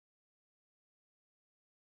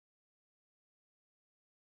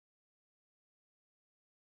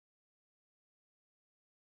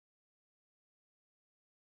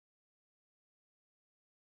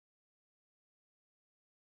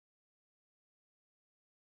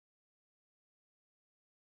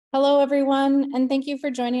Hello, everyone, and thank you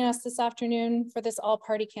for joining us this afternoon for this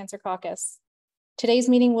all-party Cancer Caucus. Today's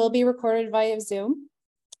meeting will be recorded via Zoom.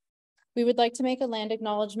 We would like to make a land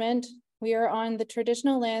acknowledgement. We are on the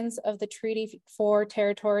traditional lands of the Treaty 4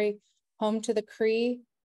 territory, home to the Cree,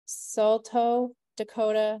 Saulteaux,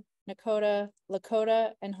 Dakota, Nakota, Lakota,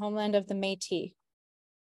 and homeland of the Métis.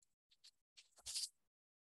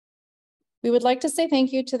 We would like to say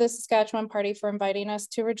thank you to the Saskatchewan Party for inviting us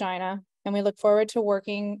to Regina, and we look forward to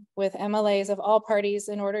working with MLAs of all parties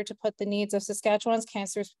in order to put the needs of Saskatchewan's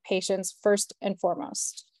cancer patients first and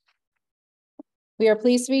foremost. We are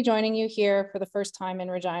pleased to be joining you here for the first time in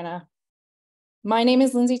Regina. My name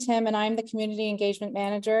is Lindsay Timm, and I'm the Community Engagement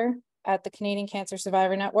Manager at the Canadian Cancer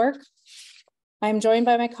Survivor Network. I'm joined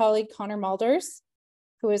by my colleague, Connor Mulders,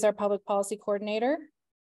 who is our Public Policy Coordinator.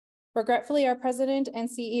 Regretfully, our President and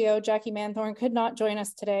CEO, Jackie Manthorn, could not join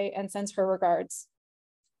us today and sends her regards.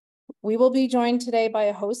 We will be joined today by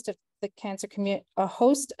a host of cancer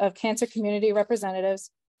community representatives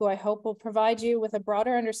who I hope will provide you with a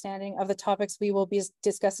broader understanding of the topics we will be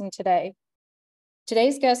discussing today.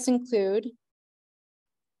 Today's guests include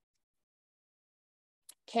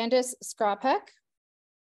Candace Skrapek,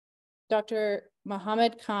 Dr.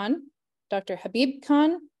 Mohammed I, Dr. Habib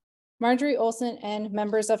Khan, Marj Olson and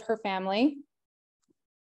members of her family,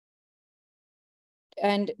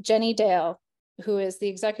 and Jennie Dale, who is the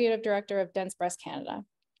Executive Director of Dense Breast Canada.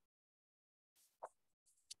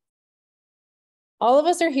 All of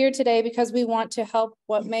us are here today because we want to help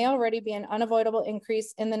what may already be an unavoidable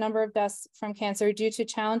increase in the number of deaths from cancer due to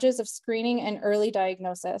challenges of screening and early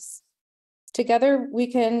diagnosis. Together,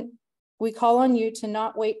 we call on you to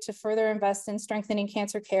not wait to further invest in strengthening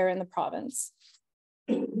cancer care in the province.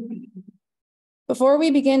 Before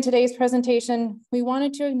we begin today's presentation, we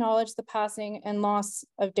wanted to acknowledge the passing and loss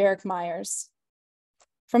of Derek Myers.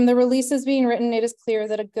 From the releases being written, it is clear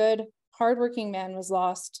that a good, hardworking man was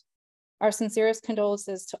lost. Our sincerest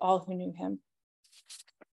condolences to all who knew him.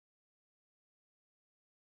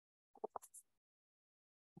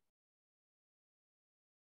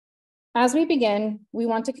 As we begin, we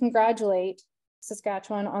want to congratulate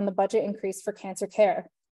Saskatchewan on the budget increase for cancer care.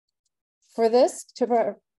 For this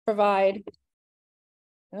to provide,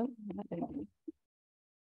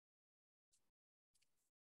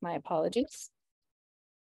 my apologies.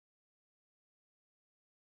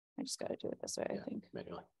 I just got to do it this way, I think.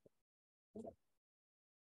 Manually.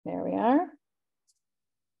 There we are.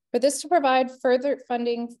 For this to provide further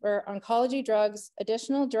funding for oncology drugs,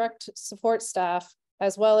 additional direct support staff,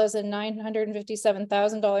 as well as a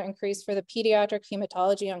 $957,000 increase for the pediatric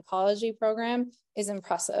hematology oncology program is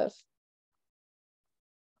impressive.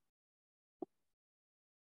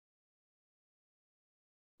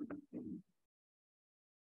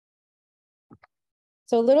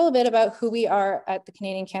 So a little bit about who we are at the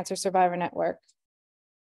Canadian Cancer Survivor Network.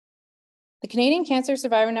 The Canadian Cancer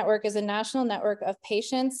Survivor Network is a national network of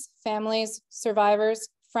patients, families, survivors,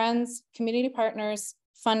 friends, community partners,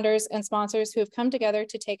 funders, and sponsors who have come together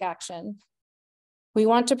to take action. We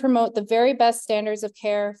want to promote the very best standards of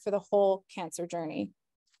care for the whole cancer journey.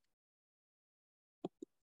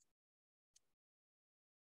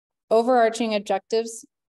 Overarching objectives: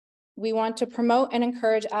 we want to promote and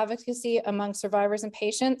encourage advocacy among survivors and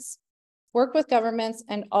patients, work with governments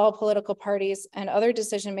and all political parties and other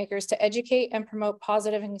decision makers to educate and promote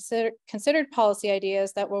positive and considered policy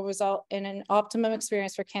ideas that will result in an optimum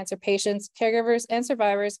experience for cancer patients, caregivers, and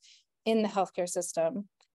survivors in the healthcare system.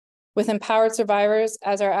 With empowered survivors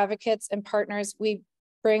as our advocates and partners, we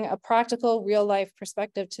bring a practical, real-life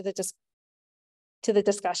perspective to the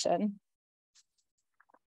discussion.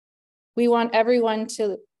 We want everyone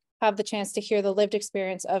to have the chance to hear the lived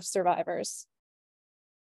experience of survivors.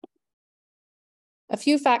 A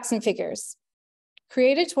few facts and figures.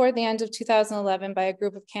 Created toward the end of 2011 by a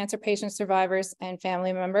group of cancer patient survivors and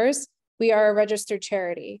family members, we are a registered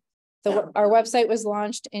charity. Our website was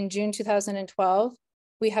launched in June 2012.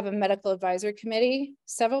 We have a medical advisory committee,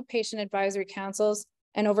 several patient advisory councils,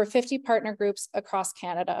 and over 50 partner groups across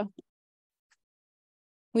Canada.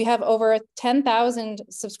 We have over 10,000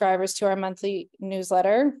 subscribers to our monthly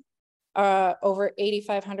newsletter, over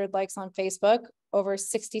 8,500 likes on Facebook, over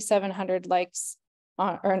 6,700 likes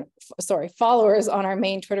followers on our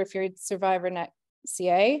main Twitter feed,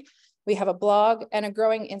 SurvivorNet.ca. We have a blog and a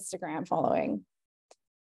growing Instagram following.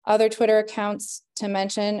 Other Twitter accounts to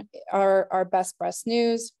mention are our Best Breast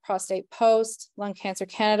News, Prostate Post, Lung Cancer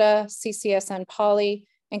Canada, CCSN Poly,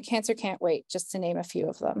 and Cancer Can't Wait, just to name a few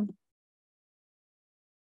of them.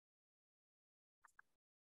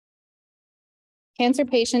 Cancer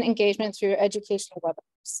patient engagement through educational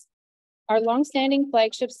webinars. Our longstanding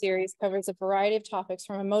flagship series covers a variety of topics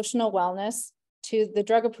from emotional wellness to the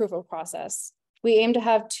drug approval process. We aim to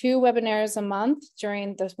have 2 webinars a month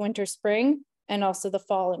during the winter, spring, and also the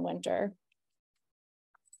fall and winter.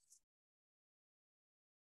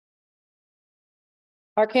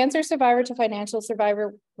 Our Cancer Survivor to Financial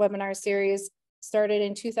Survivor webinar series started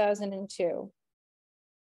in 2002.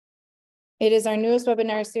 It is our newest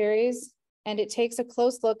webinar series, and it takes a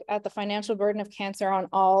close look at the financial burden of cancer on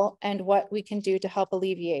all and what we can do to help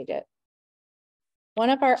alleviate it. One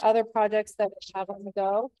of our other projects that we have on the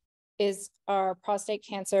go is our prostate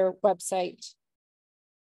cancer website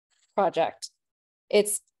project.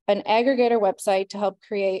 It's an aggregator website to help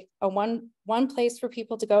create a one place for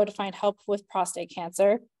people to go to find help with prostate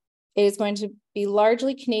cancer. It is going to be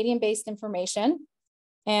largely Canadian-based information,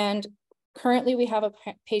 and currently we have a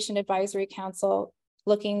patient advisory council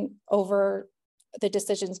looking over the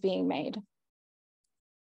decisions being made.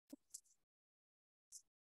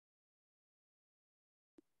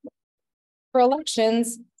 For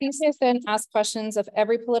elections, CCSN asks questions of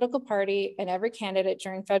every political party and every candidate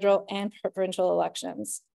during federal and provincial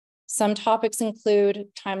elections. Some topics include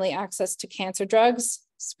timely access to cancer drugs,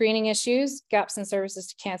 screening issues, gaps in services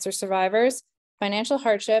to cancer survivors, financial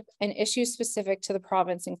hardship, and issues specific to the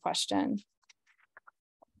province in question.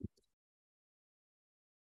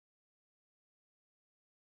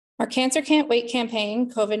 Our Cancer Can't Wait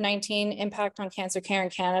campaign, COVID-19 Impact on Cancer Care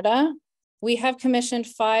in Canada. We have commissioned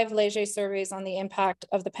 5 Leger surveys on the impact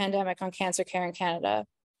of the pandemic on cancer care in Canada.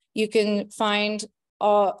 You can find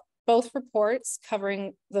both reports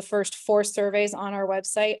covering the first 4 surveys on our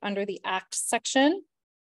website under the ACT section.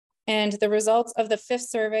 And the results of the 5th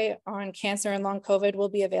survey on cancer and long COVID will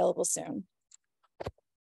be available soon.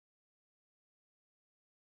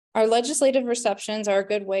 Our legislative receptions are a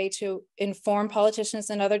good way to inform politicians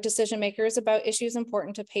and other decision makers about issues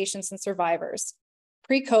important to patients and survivors.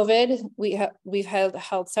 Pre-COVID, we've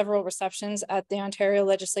held several receptions at the Ontario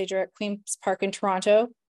Legislature at Queen's Park in Toronto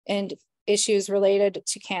and issues related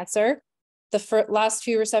to cancer. The last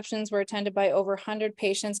few receptions were attended by over 100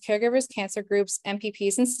 patients, caregivers, cancer groups,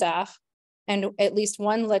 MPPs, and staff, and at least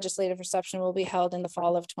 1 legislative reception will be held in the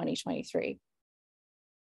fall of 2023.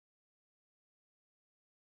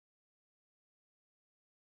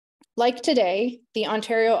 Like today, the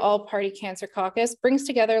Ontario All-Party Cancer Caucus brings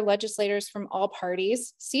together legislators from all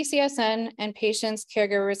parties, CCSN, and patients,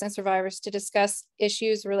 caregivers, and survivors to discuss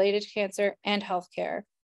issues related to cancer and healthcare.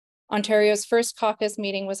 Ontario's first caucus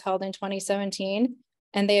meeting was held in 2017,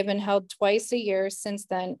 and they have been held twice a year since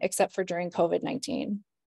then, except for during COVID-19.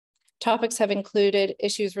 Topics have included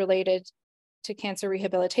issues related to cancer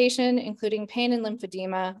rehabilitation, including pain and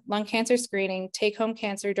lymphedema, lung cancer screening, take-home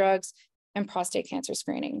cancer drugs, and prostate cancer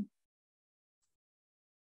screening.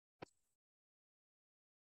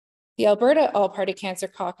 The Alberta All-Party Cancer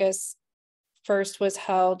Caucus first was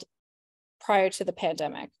held prior to the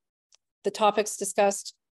pandemic. The topics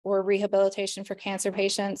discussed were rehabilitation for cancer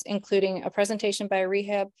patients, including a presentation by a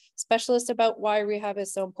rehab specialist about why rehab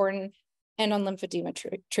is so important, and on lymphedema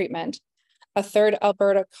treatment. A 3rd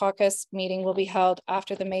Alberta Caucus meeting will be held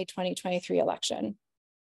after the May 2023 election.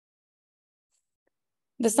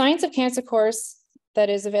 The Science of Cancer course that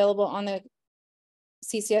is available on the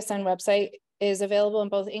CCSN website is available in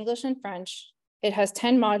both English and French. It has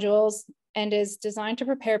 10 modules and is designed to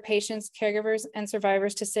prepare patients, caregivers, and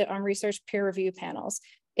survivors to sit on research peer review panels.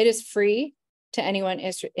 It is free to anyone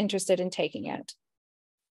interested in taking it.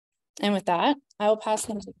 And with that, I will pass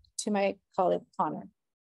them to my colleague, Connor.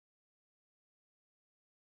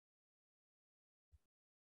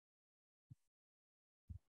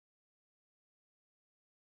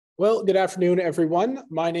 Well, good afternoon, everyone.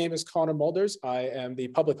 My name is Connor Mulders. I am the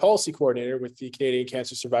Public Policy Coordinator with the Canadian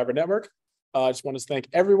Cancer Survivor Network. I just want to thank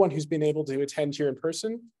everyone who's been able to attend here in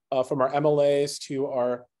person, from our MLAs to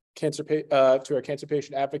our cancer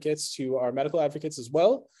patient advocates to our medical advocates as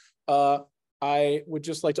well. I would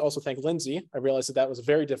just like to also thank Lindsay. I realized that was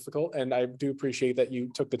very difficult, and I do appreciate that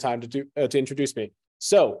you took the time to introduce me.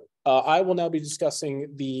 So I will now be discussing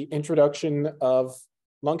the introduction of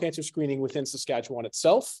lung cancer screening within Saskatchewan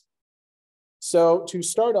itself. So to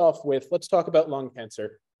start off with, let's talk about lung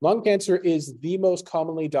cancer. Lung cancer is the most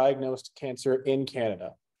commonly diagnosed cancer in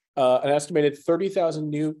Canada. An estimated 30,000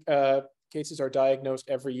 new cases are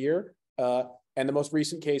diagnosed every year. And the most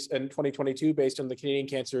recent case in 2022, based on the Canadian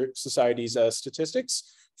Cancer Society's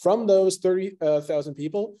statistics, from those 30,000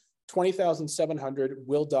 people, 20,700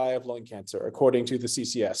 will die of lung cancer, according to the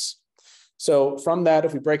CCS. So from that,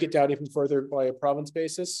 if we break it down even further by a province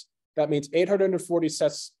basis, that means 840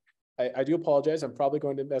 I do apologize, I'm probably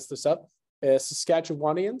going to mess this up.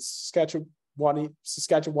 Saskatchewanians,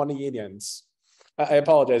 Saskatchewanians. I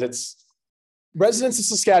apologize. It's residents of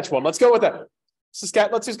Saskatchewan. Let's go with that.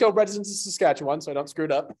 Let's just go residents of Saskatchewan so I don't screw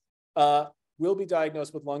it up. Will be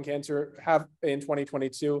diagnosed with lung cancer in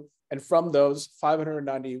 2022. And from those,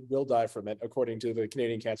 590 will die from it, according to the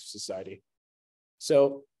Canadian Cancer Society.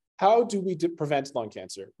 So how do we prevent lung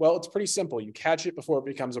cancer? Well, it's pretty simple. You catch it before it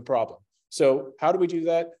becomes a problem. So how do we do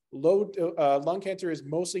that? Lung cancer is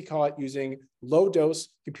mostly caught using low-dose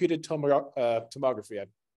computed tomography.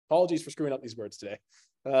 Apologies for screwing up these words today.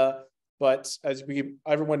 But as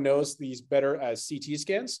everyone knows, these better as CT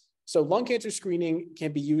scans. So lung cancer screening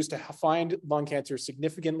can be used to find lung cancer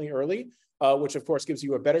significantly early, which of course gives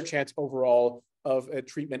you a better chance overall of a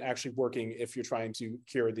treatment actually working if you're trying to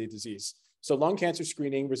cure the disease. So lung cancer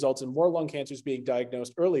screening results in more lung cancers being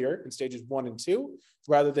diagnosed earlier in stages 1 and 2,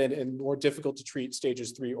 rather than in more difficult to treat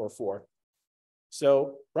stages 3 or 4.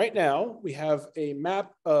 So right now we have a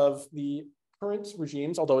map of the current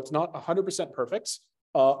regimes, although it's not 100% perfect,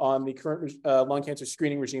 on the current lung cancer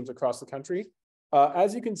screening regimes across the country.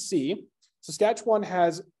 As you can see, Saskatchewan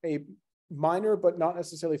has a minor but not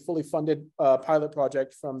necessarily fully funded pilot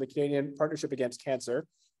project from the Canadian Partnership Against Cancer.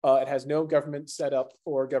 It has no government set up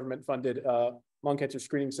or government funded lung cancer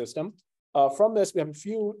screening system. From this, we have a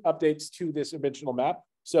few updates to this original map.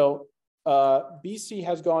 So BC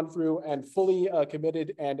has gone through and fully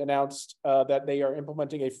committed and announced that they are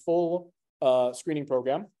implementing a full screening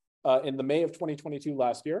program in the May of 2022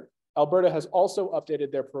 last year. Alberta has also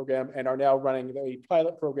updated their program and are now running a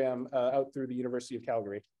pilot program out through the University of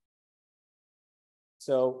Calgary.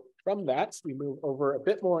 So from that, we move over a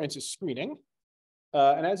bit more into screening.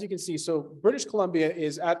 And as you can see, so British Columbia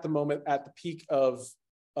is at the moment at the peak of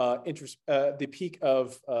lung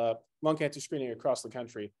cancer screening across the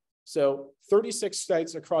country. So 36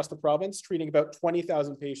 sites across the province treating about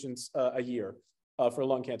 20,000 patients a year for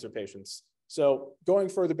lung cancer patients. So going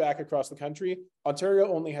further back across the country,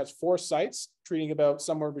 Ontario only has 4 sites treating about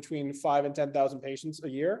somewhere between 5,000 and 10,000 patients a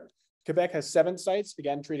year. Quebec has 7 sites,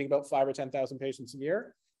 again, treating about 5,000 or 10,000 patients a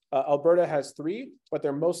year. Alberta has 3, but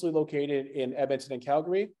they're mostly located in Edmonton and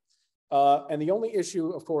Calgary. And the only issue,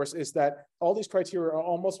 of course, is that all these criteria are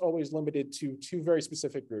almost always limited to 2 very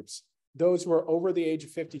specific groups: those who are over the age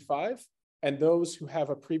of 55 and those who have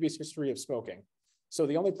a previous history of smoking. So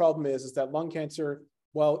the only problem is that lung cancer,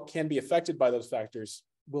 while it can be affected by those factors,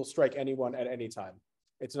 will strike anyone at any time.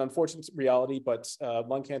 It's an unfortunate reality, but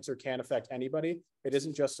lung cancer can affect anybody. It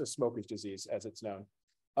isn't just a smoker's disease, as it's known.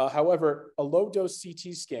 However, a low-dose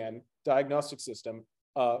CT scan diagnostic system,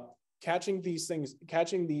 catching these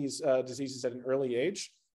diseases at an early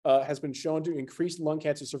age has been shown to increase lung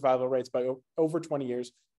cancer survival rates by over 20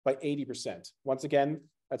 years by 80%. Once again,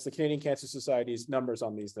 that's the Canadian Cancer Society's numbers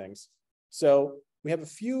on these things. So we have a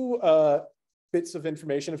few bits of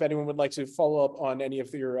information if anyone would like to follow up on any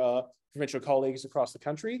of your provincial colleagues across the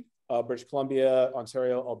country: British Columbia,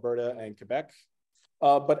 Ontario, Alberta, and Quebec.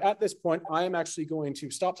 But at this point, I am actually going to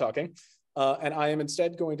stop talking, and I am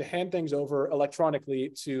instead going to hand things over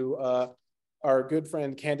electronically to our good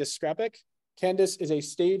friend Candace Skrapek. Candace is a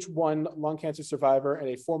stage 1 lung cancer survivor and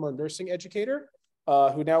a former nursing educator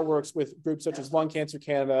who now works with groups such as Lung Cancer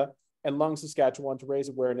Canada and Lung Saskatchewan to raise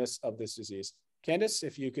awareness of this disease. Candace,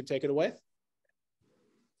 if you could take it away.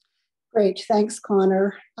 Great, thanks,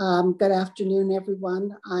 Connor. Good afternoon,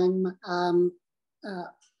 everyone. I'm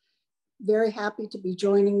very happy to be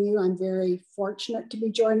joining you. I'm very fortunate to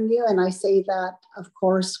be joining you. And I say that, of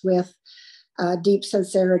course, with deep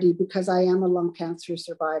sincerity because I am a lung cancer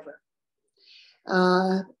survivor.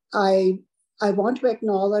 I want to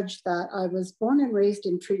acknowledge that I was born and raised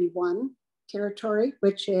in Treaty 1 territory,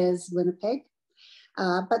 which is Winnipeg,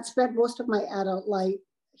 but spent most of my adult life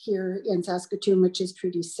here in Saskatoon, which is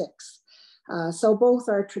Treaty 6. So both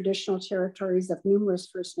are traditional territories of numerous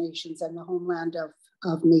First Nations and the homeland of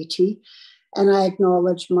Métis, and I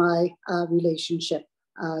acknowledge my relationship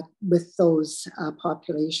with those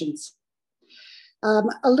populations. A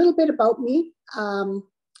little bit about me.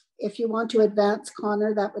 If you want to advance,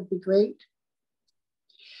 Connor, that would be great.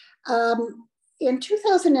 In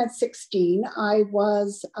 2016, I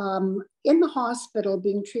was in the hospital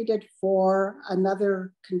being treated for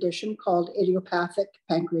another condition called idiopathic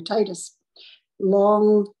pancreatitis.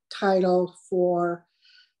 Long title for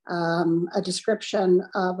a description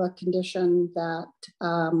of a condition that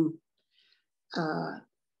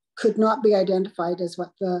could not be identified as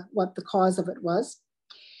what the cause of it was.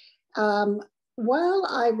 While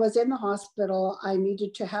I was in the hospital, I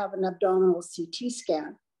needed to have an abdominal CT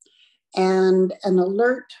scan, and an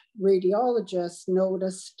alert radiologist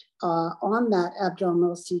noticed on that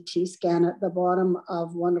abdominal CT scan at the bottom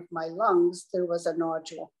of one of my lungs, there was a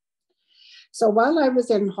nodule. So while I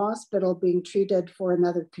was in hospital being treated for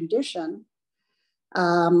another condition,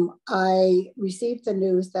 I received the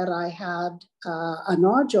news that I had a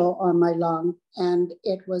nodule on my lung, and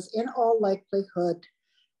it was in all likelihood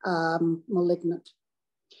malignant,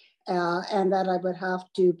 and that I would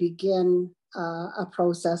have to begin a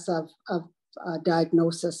process of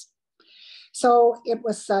diagnosis. So it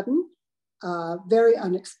was sudden, very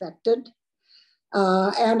unexpected.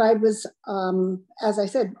 And I was, as I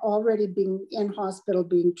said, already being in hospital,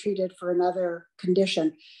 being treated for another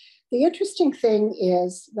condition. The interesting thing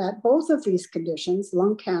is that both of these conditions,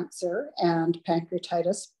 lung cancer and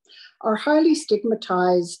pancreatitis, are highly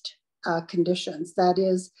stigmatized conditions. That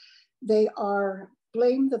is, they are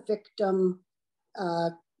blame the victim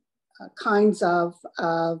kinds of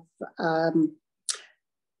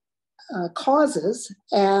causes,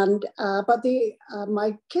 and but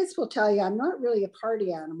my kids will tell you I'm not really a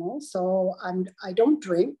party animal, so I don't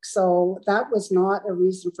drink, so that was not a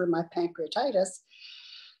reason for my pancreatitis.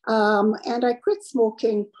 And I quit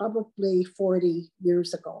smoking probably 40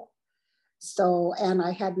 years ago. So, and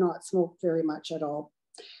I had not smoked very much at all.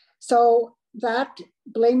 So that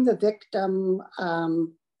blame the victim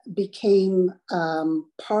became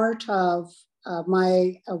part of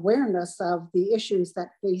my awareness of the issues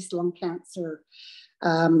that face lung cancer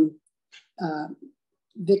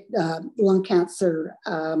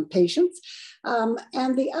patients.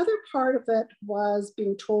 And the other part of it was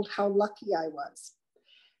being told how lucky I was.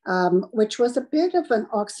 Which was a bit of an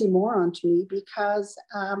oxymoron to me, because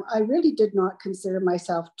I really did not consider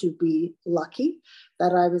myself to be lucky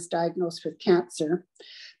that I was diagnosed with cancer.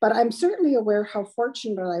 But I'm certainly aware how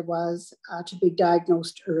fortunate I was to be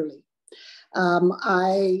diagnosed early.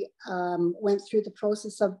 I went through the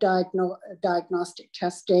process of diagnostic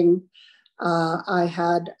testing. I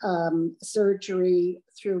had surgery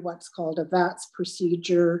through what's called a VATS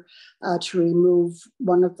procedure to remove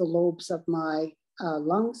one of the lobes of my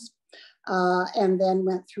lungs, and then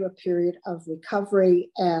went through a period of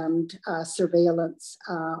recovery and surveillance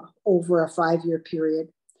over a 5-year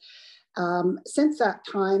period. Since that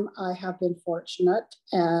time, I have been fortunate,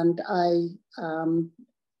 and I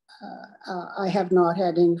have not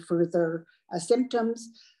had any further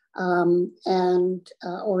symptoms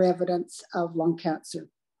or evidence of lung cancer.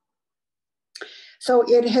 So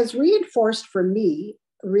it has reinforced for me,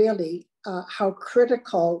 really, how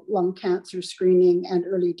critical lung cancer screening and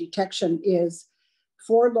early detection is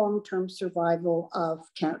for long-term survival of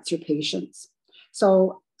cancer patients.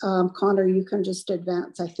 So Connor, you can just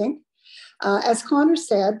advance, I think. As Connor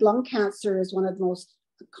said, lung cancer is one of the most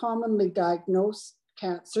commonly diagnosed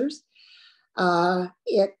cancers.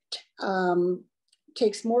 It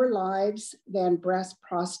takes more lives than breast,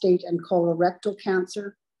 prostate, and colorectal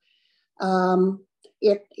cancer.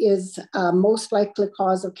 It is most likely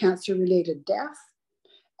cause of cancer-related death,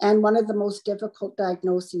 and one of the most difficult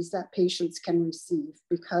diagnoses that patients can receive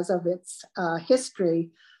because of its history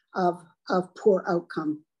of poor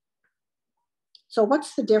outcome. So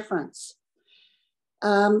what's the difference?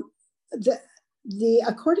 According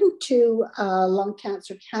to Lung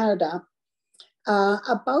Cancer Canada,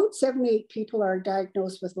 about 78 people are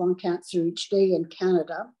diagnosed with lung cancer each day in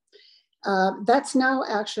Canada. That's now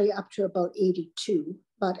actually up to about 82,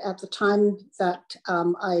 but at the time that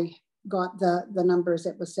I got the numbers,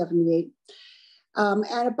 it was 78.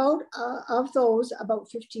 And about of those,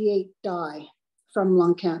 about 58 die from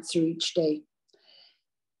lung cancer each day.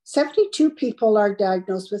 72 people are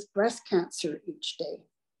diagnosed with breast cancer each day.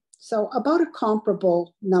 So about a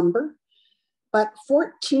comparable number, but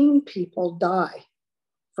 14 people die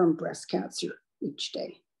from breast cancer each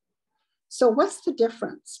day. So what's the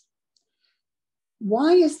difference?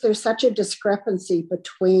 Why is there such a discrepancy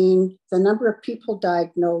between the number of people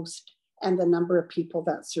diagnosed and the number of people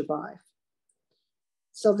that survive?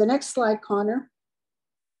 So the next slide, Connor.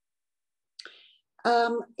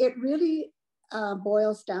 It really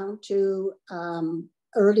boils down to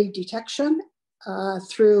early detection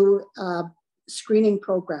through screening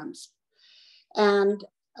programs. And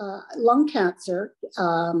lung cancer,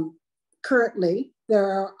 currently,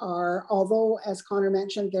 there are, although as Connor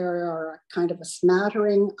mentioned, there are kind of a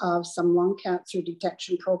smattering of some lung cancer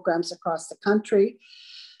detection programs across the country.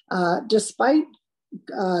 Despite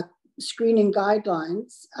screening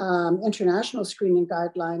guidelines, international screening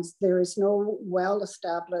guidelines, there is no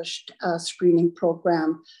well-established screening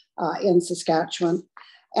program in Saskatchewan.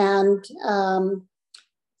 And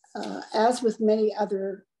as with many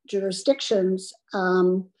other jurisdictions,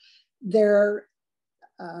 there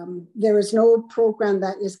is no program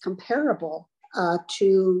that is comparable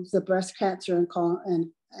to the breast cancer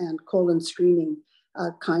and colon screening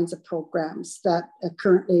kinds of programs that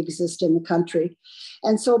currently exist in the country.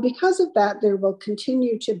 And so because of that, there will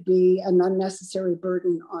continue to be an unnecessary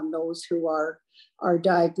burden on those who are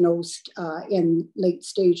diagnosed in late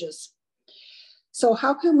stages. So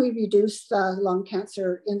how can we reduce lung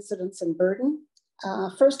cancer incidence and burden?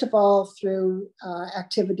 First of all, through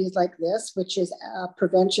activities like this, which is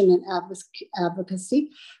prevention and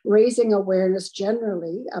advocacy, raising awareness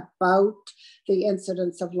generally about the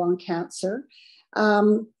incidence of lung cancer.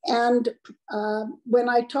 When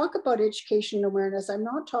I talk about education and awareness, I'm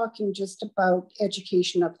not talking just about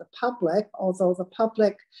education of the public, although the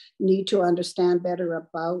public need to understand better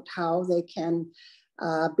about how they can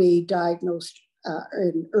be diagnosed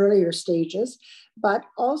in earlier stages, but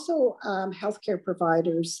also healthcare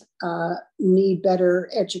providers need better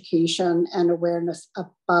education and awareness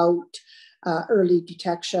about early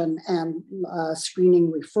detection and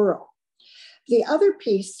screening referral. The other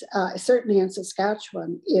piece, certainly in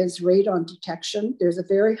Saskatchewan, is radon detection. There's a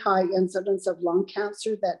very high incidence of lung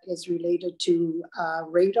cancer that is related to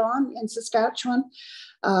radon in Saskatchewan,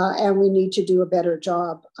 and we need to do a better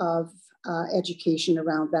job of education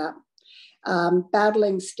around that.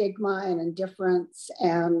 Battling stigma and indifference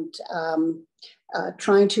and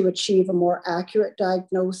trying to achieve a more accurate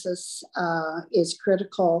diagnosis is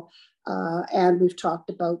critical. And we've talked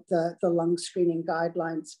about the lung screening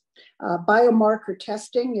guidelines. Biomarker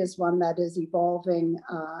testing is one that is evolving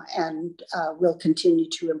and will continue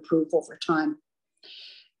to improve over time.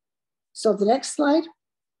 So the next slide.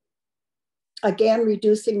 Again,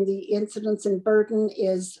 reducing the incidence and burden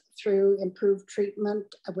is through improved treatment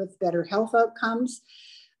with better health outcomes.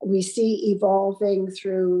 We see evolving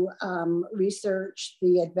through research,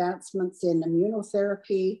 the advancements in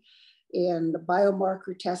immunotherapy, in the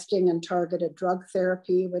biomarker testing and targeted drug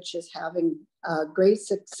therapy, which is having great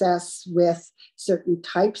success with certain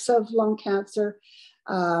types of lung cancer.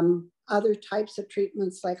 Other types of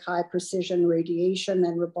treatments like high precision radiation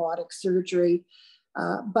and robotic surgery,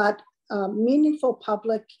 but meaningful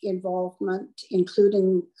public involvement,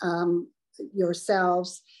 including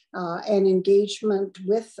yourselves, and engagement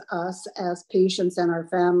with us as patients and our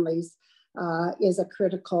families is a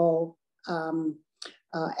critical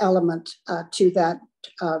element to that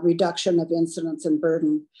reduction of incidence and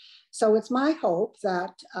burden. So it's my hope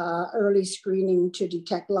that early screening to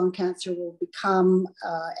detect lung cancer will become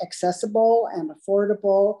accessible and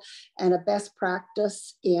affordable and a best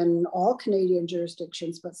practice in all Canadian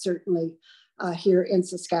jurisdictions, but certainly here in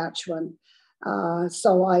Saskatchewan.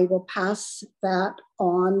 So I will pass that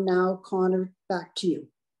on now. Connor, back to you.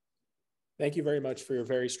 Thank you very much for your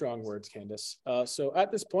very strong words, Candace. So at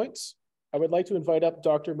this point, I would like to invite up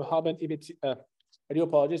Dr. Mohammed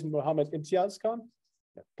Mohammed Imtiaz Khan.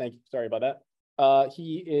 Thank you. Sorry about that.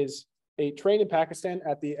 He is trained in Pakistan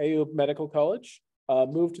at the Ayub Medical College,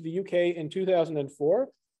 moved to the UK in 2004,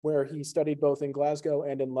 where he studied both in Glasgow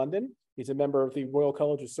and in London. He's a member of the Royal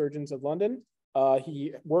College of Surgeons of London.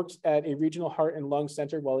 He worked at a regional heart and lung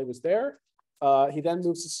center while he was there. He then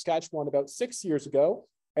moved to Saskatchewan about 6 years ago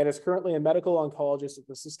and is currently a medical oncologist at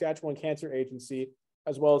the Saskatchewan Cancer Agency,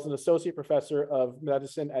 as well as an associate professor of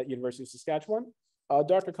medicine at University of Saskatchewan.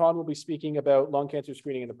 Dr. Khan will be speaking about lung cancer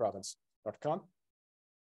screening in the province. Dr. Khan.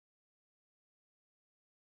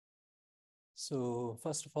 So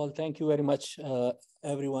first of all, thank you very much,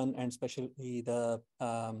 everyone, and especially the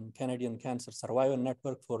Canadian Cancer Survival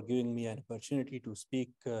Network for giving me an opportunity to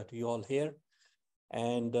speak to you all here.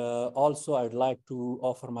 And also, I'd like to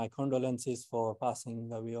offer my condolences for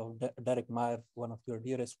passing away of Derek Meyer, one of your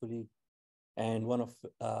dearest colleagues, and one of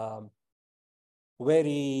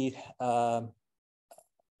very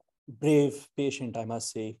brave patient, I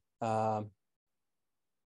must say.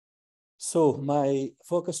 So my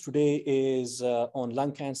focus today is on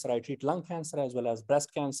lung cancer. I treat lung cancer as well as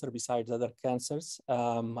breast cancer besides other cancers.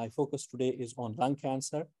 My focus today is on lung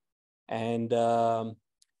cancer. And I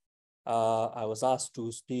was asked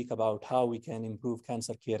to speak about how we can improve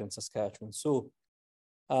cancer care in Saskatchewan. So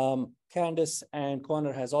Candace and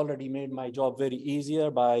Connor has already made my job very easier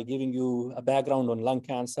by giving you a background on lung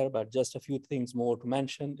cancer, but just a few things more to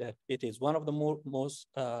mention. That it is one of the most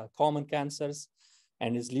common cancers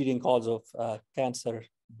and is leading cause of cancer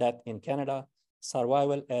death in Canada.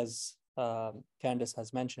 Survival, as Candace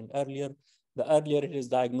has mentioned earlier, the earlier it is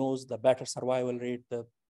diagnosed, the better survival rate. The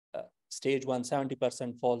stage 1,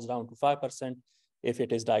 70% falls down to 5% if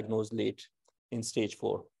it is diagnosed late in stage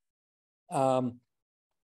 4.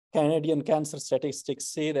 Canadian cancer statistics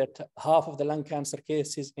say that half of the lung cancer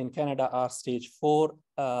cases in Canada are stage 4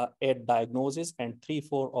 at diagnosis, and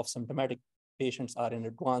 3/4 of symptomatic patients are in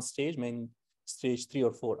advanced stage, meaning stage 3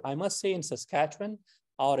 or 4. I must say in Saskatchewan,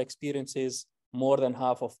 our experience is more than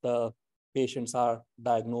half of the patients are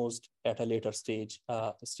diagnosed at a later stage,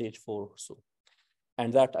 stage 4 or so.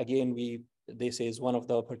 And that, again, this is one of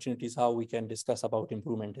the opportunities how we can discuss about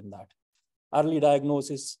improvement in that. Early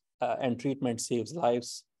diagnosis and treatment saves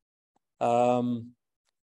lives.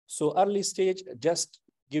 So early stage, just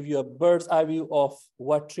give you a bird's eye view of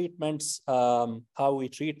what treatments, how we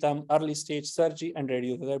treat them. Early stage surgery and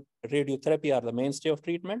radiotherapy are the mainstay of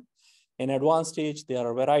treatment. In advanced stage, there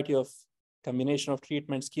are a variety of combination of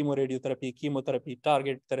treatments, chemoradiotherapy, chemotherapy,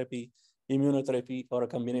 target therapy, immunotherapy, or a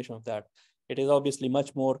combination of that. It is obviously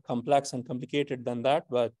much more complex and complicated than that,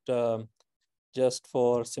 but just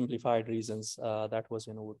for simplified reasons, that was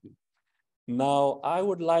an overview. Now, I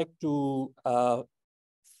would like to,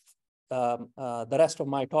 the rest of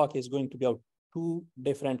my talk is going to be about 2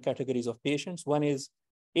 different categories of patients. One is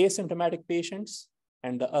asymptomatic patients,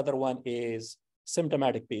 and the other one is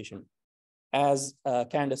symptomatic patient. As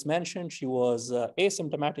Candace mentioned, she was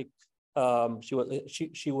asymptomatic.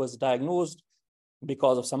 She was diagnosed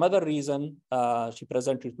because of some other reason. She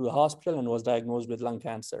presented to the hospital and was diagnosed with lung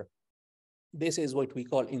cancer. This is what we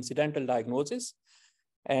call incidental diagnosis.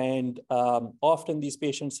 And often these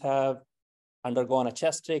patients have undergone a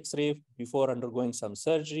chest X-ray before undergoing some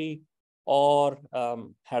surgery, or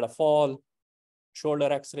had a fall,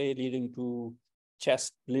 shoulder X-ray leading to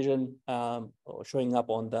chest lesion showing up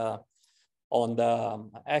on the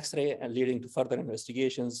X-ray and leading to further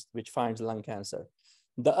investigations, which finds lung cancer.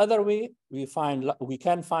 The other way we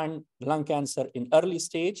can find lung cancer in early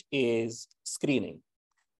stage is screening.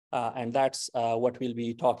 And that's what we'll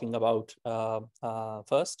be talking about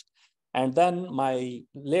first. And then my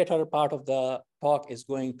later part of the talk is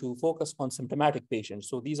going to focus on symptomatic patients.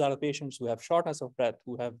 So these are the patients who have shortness of breath,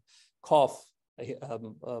 who have cough,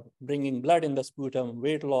 bringing blood in the sputum,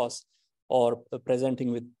 weight loss, or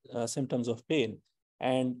presenting with symptoms of pain.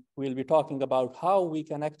 And we'll be talking about how we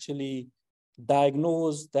can actually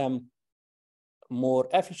diagnose them more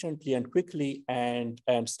efficiently and quickly and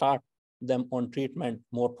start them on treatment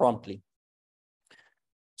more promptly.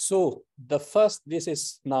 So the first, this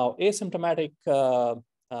is now asymptomatic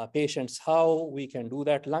patients, how we can do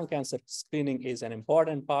that. Lung cancer screening is an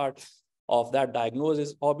important part of that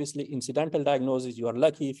diagnosis. Obviously, incidental diagnosis, you are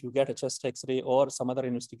lucky if you get a chest X-ray or some other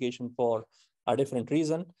investigation for a different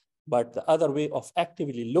reason. But the other way of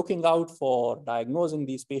actively looking out for diagnosing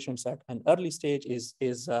these patients at an early stage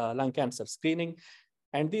is lung cancer screening.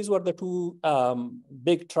 And these were the 2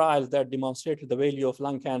 big trials that demonstrated the value of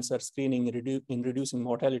lung cancer screening in reducing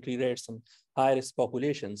mortality rates in high-risk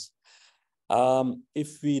populations.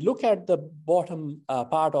 If we look at the bottom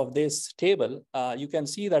part of this table, you can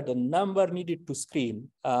see that the number needed to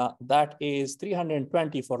screen, that is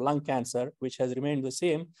 320 for lung cancer, which has remained the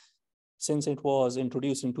same since it was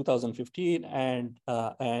introduced in 2015, and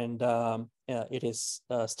it is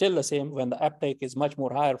still the same when the uptake is much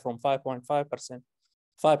more higher from 5.5%.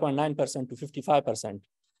 5.9% to 55%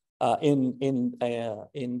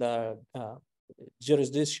 in the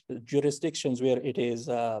jurisdictions where it is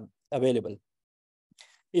available.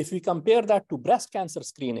 If we compare that to breast cancer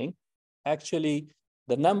screening, actually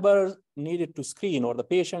the number needed to screen, or the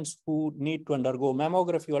patients who need to undergo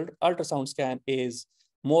mammography or ultrasound scan, is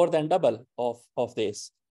more than double of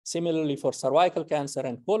this. Similarly, for cervical cancer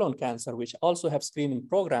and colon cancer, which also have screening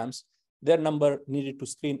programs, their number needed to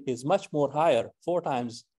screen is much more higher, 4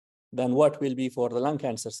 times than what will be for the lung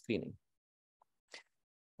cancer screening.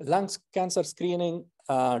 Lung cancer screening,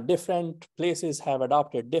 different places have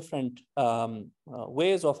adopted different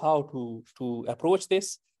ways of how to approach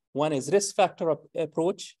this. One is risk factor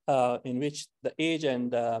approach, in which the age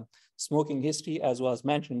and smoking history, as was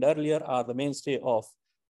mentioned earlier, are the mainstay of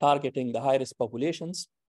targeting the high-risk populations.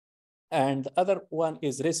 And the other one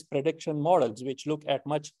is risk prediction models, which look at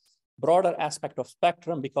much broader aspect of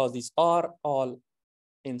spectrum, because these are all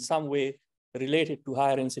in some way related to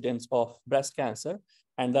higher incidence of breast cancer.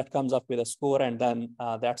 And that comes up with a score, and then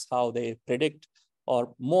that's how they predict,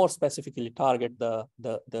 or more specifically target the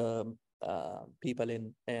people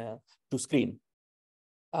to screen.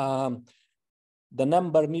 The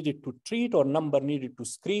number needed to treat or number needed to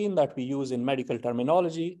screen that we use in medical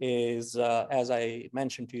terminology is, as I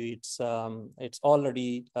mentioned to you, it's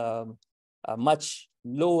already much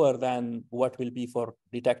lower than what will be for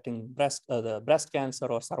detecting the breast cancer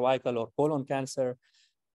or cervical or colon cancer.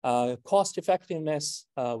 Cost effectiveness,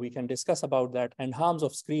 we can discuss about that, and harms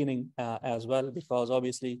of screening as well, because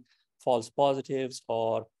obviously false positives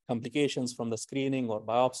or complications from the screening or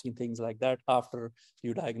biopsy, things like that, after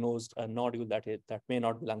you diagnosed a nodule that may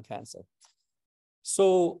not be lung cancer.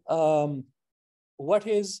 So what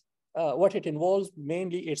is what it involves,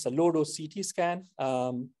 mainly it's a low-dose CT scan.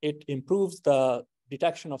 It improves the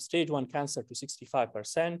detection of stage 1 cancer to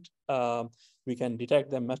 65%. We can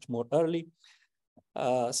detect them much more early,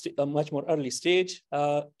 a much more early stage.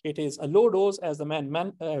 It is a low dose, as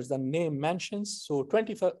the name mentions. So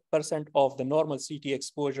 20% of the normal CT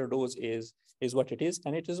exposure dose is what it is,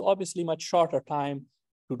 and it is obviously much shorter time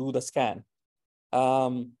to do the scan.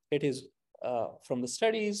 It is from the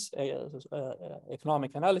studies,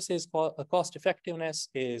 economic analysis, cost effectiveness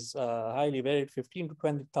is highly varied, $15,000 to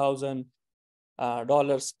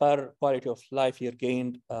 $20,000 per quality of life year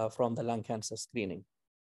gained from the lung cancer screening.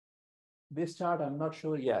 This chart, I'm not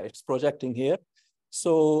sure, yeah, it's projecting here.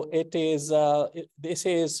 So it is, this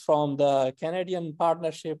is from the Canadian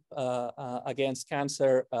Partnership Against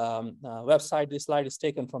Cancer website. This slide is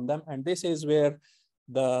taken from them. And this is where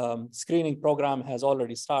the screening program has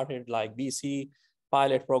already started, like BC,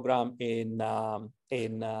 pilot program in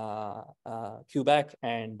Quebec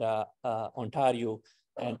and Ontario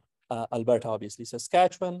and Alberta, obviously.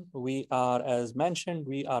 Saskatchewan, we are, as mentioned,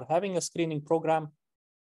 we are having a screening program.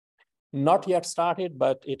 Not yet started,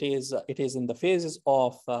 but it is in the phases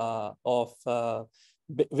of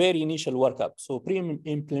very initial workup. So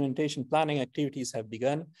pre-implementation planning activities have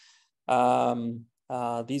begun.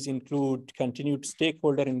 These include continued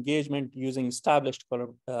stakeholder engagement using established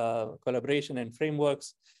collaboration and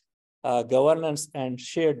frameworks. Governance and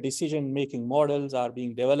shared decision-making models are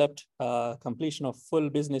being developed. Completion of full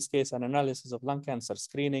business case and analysis of lung cancer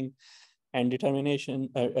screening, and determination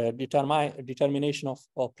of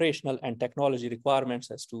operational and technology requirements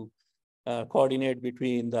as to coordinate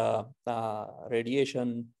between the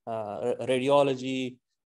radiology,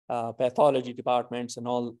 pathology departments and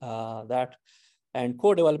all that, and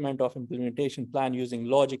co-development of implementation plan using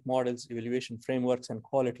logic models, evaluation frameworks, and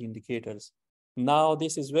quality indicators. Now,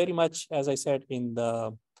 this is very much, as I said, in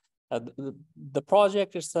the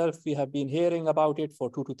project itself, we have been hearing about it for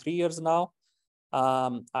 2 to 3 years now.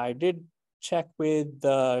 I did check with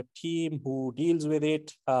the team who deals with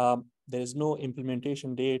it. There is no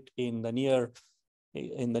implementation date in the near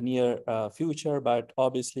future, but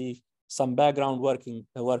obviously some background work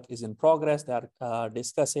is in progress. They're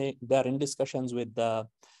in discussions with the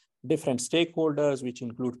different stakeholders, which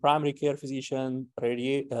include primary care physician,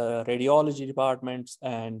 radiology departments,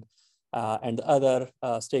 and other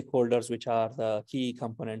stakeholders, which are the key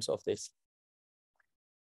components of this.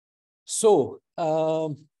 So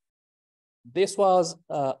this was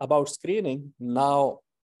about screening. Now,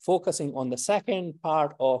 focusing on the second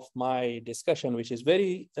part of my discussion, which is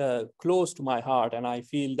very close to my heart, and I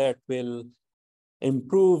feel that will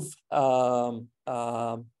improve the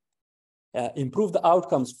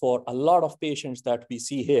outcomes for a lot of patients that we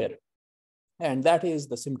see here. And that is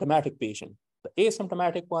the symptomatic patient. The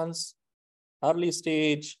asymptomatic ones, early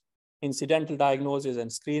stage, incidental diagnosis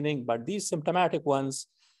and screening, but these symptomatic ones,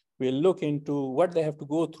 we'll look into what they have to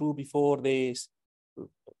go through before they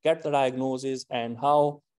get the diagnosis and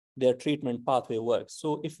how their treatment pathway works.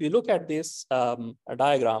 So if we look at this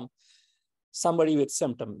diagram, somebody with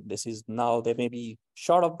symptom, this is now, they may be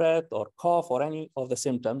short of breath or cough or any of the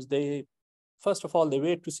symptoms. First of all, they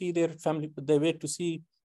wait to see their family, they wait to see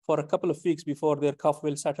for a couple of weeks before their cough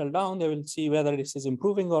will settle down. They will see whether this is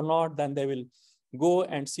improving or not. Then they will go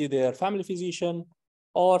and see their family physician,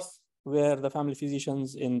 or where the family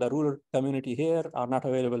physicians in the rural community here are not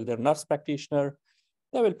available, their nurse practitioner.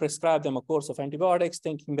 They will prescribe them a course of antibiotics,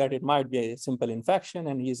 thinking that it might be a simple infection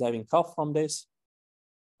and he's having cough from this.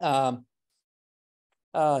 He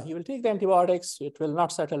will take the antibiotics, it will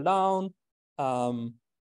not settle down.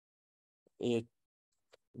 They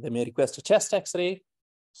may request a chest x-ray,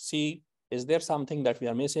 see, is there something that we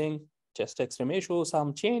are missing? Chest x-ray may show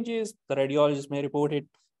some changes. The radiologist may report it,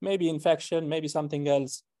 maybe infection, maybe something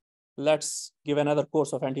else. Let's give another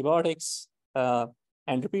course of antibiotics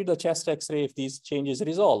and repeat the chest x-ray if these changes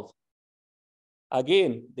resolve.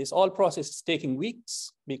 Again, this all process is taking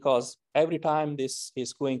weeks because every time this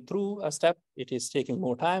is going through a step, it is taking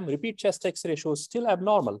more time. Repeat chest x-ray shows still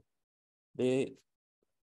abnormal. The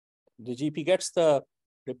GP gets the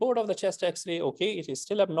report of the chest x-ray, okay, it is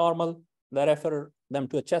still abnormal. They refer them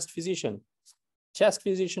to a chest physician. Chest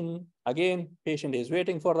physician, again, patient is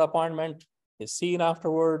waiting for the appointment, is seen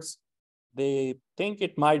afterwards. They think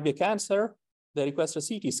it might be cancer. They request a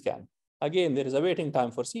CT scan. Again, there is a waiting time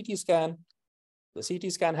for CT scan. The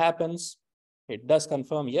CT scan happens. It does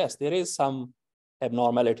confirm, yes, there is some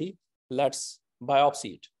abnormality. Let's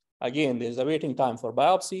biopsy it. Again, there's a waiting time for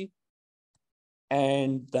biopsy.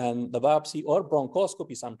 And then the biopsy or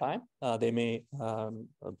bronchoscopy sometime, they may,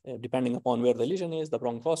 depending upon where the lesion is, the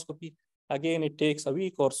bronchoscopy. Again, it takes a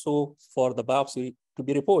week or so for the biopsy to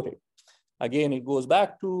be reported. Again, it goes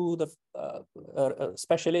back to the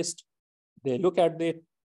specialist. They look at it,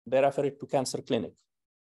 they refer it to cancer clinic.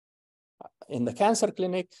 In the cancer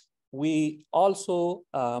clinic, we also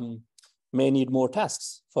may need more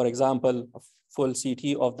tests. For example, a full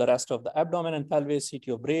CT of the rest of the abdomen and pelvis, CT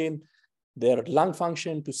of brain, their lung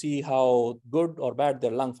function to see how good or bad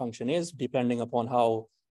their lung function is, depending upon how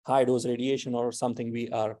high dose radiation or something we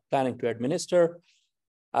are planning to administer.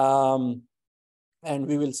 And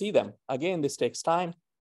we will see them. Again, this takes time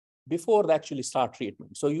before they actually start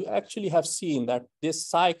treatment. So you actually have seen that this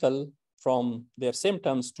cycle from their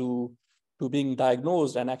symptoms to being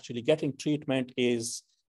diagnosed and actually getting treatment is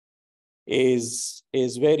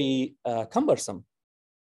very cumbersome.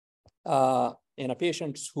 In a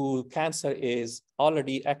patient whose cancer is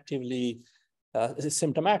already actively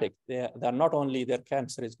symptomatic, they're not only their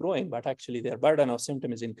cancer is growing, but actually their burden of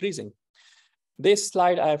symptom is increasing. This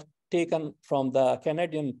slide I've taken from the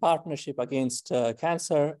Canadian Partnership Against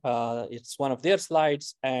Cancer. It's one of their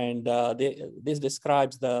slides, and this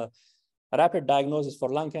describes the rapid diagnosis for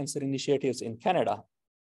lung cancer initiatives in Canada.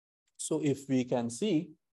 So if we can see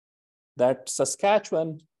that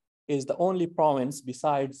Saskatchewan is the only province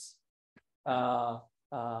besides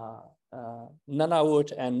Nunavut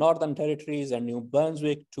and Northern Territories and New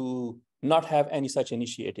Brunswick to not have any such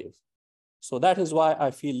initiative. So that is why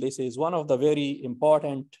I feel this is one of the very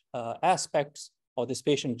important aspects of this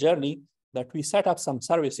patient journey, that we set up some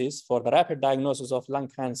services for the rapid diagnosis of lung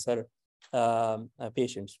cancer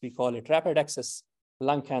patients. We call it Rapid Access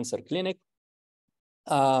Lung Cancer Clinic.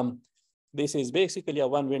 This is basically a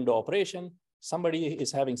one-window operation. Somebody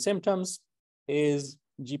is having symptoms, his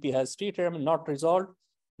GP has treated them, not resolved.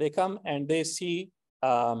 They come and they see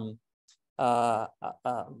a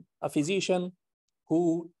physician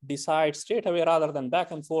who decides straight away, rather than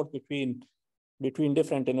back and forth between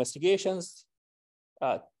different investigations,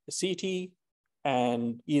 CT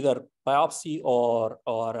and either biopsy or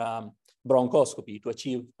bronchoscopy to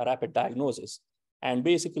achieve a rapid diagnosis. And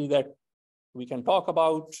basically that we can talk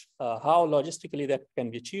about how logistically that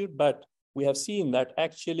can be achieved, but we have seen that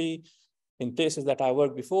actually in places that I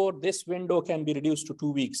worked before, this window can be reduced to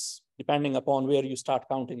 2 weeks, depending upon where you start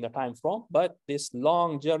counting the time from. But this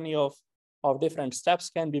long journey of different steps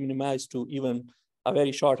can be minimized to even a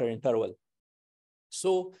very shorter interval.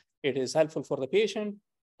 So it is helpful for the patient,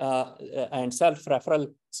 and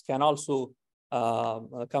self-referrals can also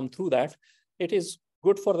come through that. It is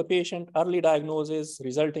good for the patient, early diagnosis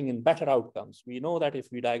resulting in better outcomes. We know that if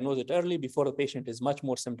we diagnose it early, before the patient is much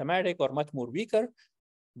more symptomatic or much more weaker,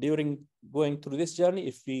 during going through this journey,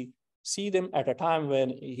 if we see them at a time when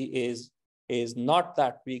he is not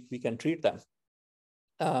that weak, we can treat them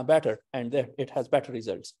better, and it has better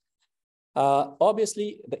results.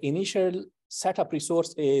 Obviously, the initial setup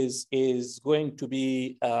resource is going to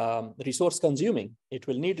be resource consuming. It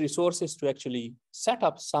will need resources to actually set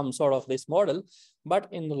up some sort of this model. But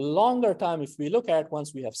in the longer time, if we look at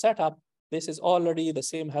once we have set up, this is already the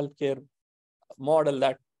same healthcare model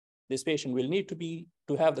that this patient will need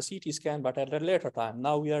to have the CT scan, but at a later time.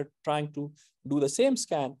 Now we are trying to do the same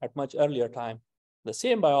scan at much earlier time, the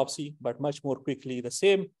same biopsy, but much more quickly, the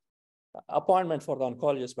same appointment for the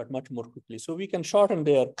oncologist, but much more quickly. So we can shorten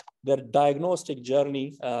their diagnostic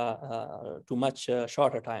journey to much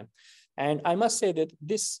shorter time. And I must say that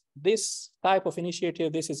this type of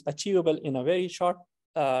initiative, this is achievable in a very short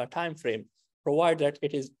time frame, provided that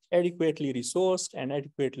it is adequately resourced and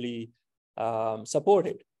adequately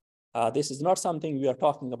supported. This is not something we are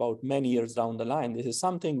talking about many years down the line. This is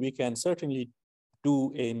something we can certainly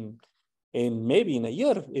do in maybe in a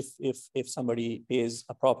year if somebody pays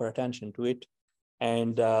a proper attention to it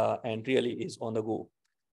and really is on the go.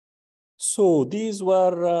 So these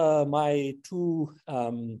were my two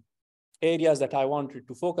areas that I wanted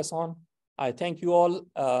to focus on. I thank you all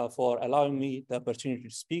for allowing me the opportunity to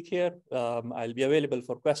speak here. I'll be available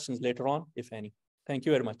for questions later on, if any. Thank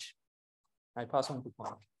you very much. I pass on to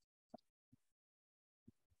Marj.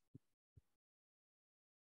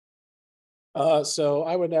 So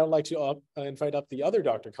I would now like to invite up the other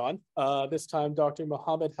Dr. Khan, this time Dr.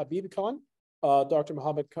 Mohammed Habib Khan. Dr.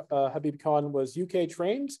 Mohammed Habib Khan was UK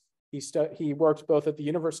trained. He worked both at the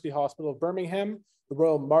University Hospital of Birmingham, the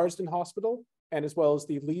Royal Marsden Hospital, and as well as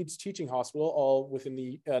the Leeds Teaching Hospital, all within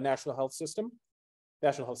the National Health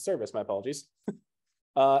Service, my apologies.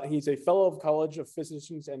 He's a fellow of College of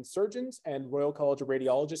Physicians and Surgeons and Royal College of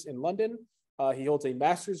Radiologists in London. He holds a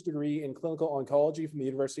master's degree in clinical oncology from the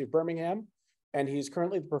University of Birmingham, and he's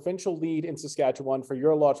currently the provincial lead in Saskatchewan for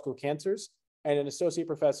urological cancers and an associate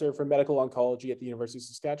professor for medical oncology at the University of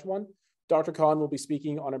Saskatchewan. Dr. Khan will be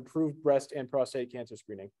speaking on improved breast and prostate cancer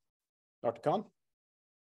screening. Dr. Khan?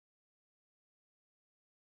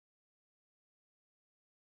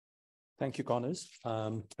 Thank you, Connors.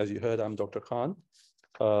 As you heard, I'm Dr. Khan.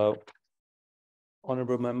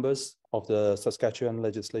 Honorable members of the Saskatchewan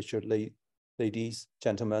Legislature, ladies,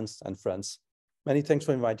 gentlemen, and friends. Many thanks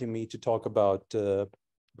for inviting me to talk about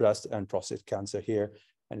breast and prostate cancer here,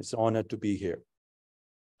 and it's an honor to be here.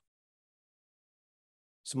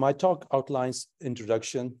 So my talk outlines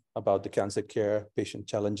introduction about the cancer care, patient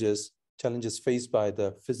challenges faced by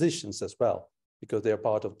the physicians as well, because they are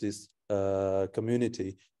part of this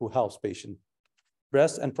community who helps patients.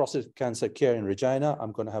 Breast and prostate cancer care in Regina,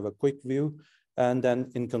 I'm going to have a quick view, and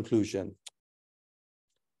then in conclusion.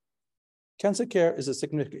 Cancer care is a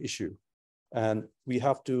significant issue, and we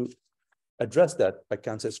have to address that by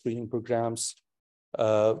cancer screening programs,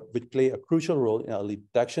 which play a crucial role in early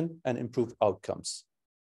detection and improve outcomes.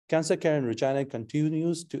 Cancer care in Regina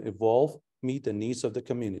continues to evolve, meet the needs of the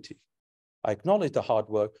community. I acknowledge the hard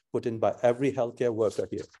work put in by every healthcare worker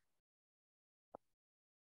here.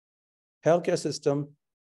 Healthcare system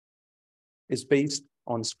is based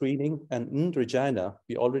on screening, and in Regina,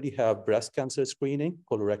 we already have breast cancer screening,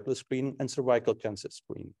 colorectal screening, and cervical cancer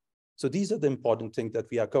screening. So these are the important things that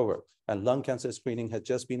we are covered, and lung cancer screening has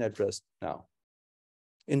just been addressed now.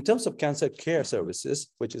 In terms of cancer care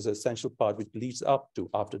services, which is an essential part which leads up to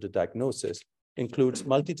after the diagnosis, includes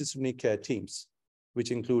multidisciplinary care teams,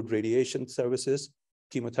 which include radiation services,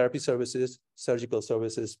 chemotherapy services, surgical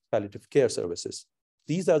services, palliative care services.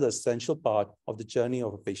 These are the essential part of the journey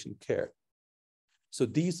of a patient care. So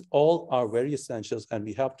these all are very essential, and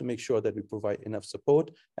we have to make sure that we provide enough support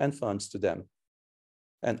and funds to them.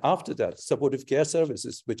 And after that, supportive care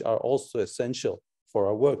services, which are also essential for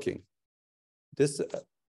our working. This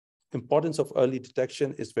importance of early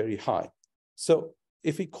detection is very high. So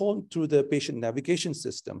if we call through the patient navigation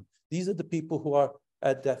system, these are the people who are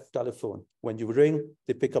at that telephone. When you ring,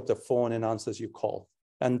 they pick up the phone and answers your call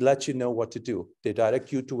and let you know what to do. They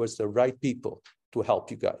direct you towards the right people to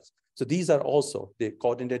help you guys. So these are also, they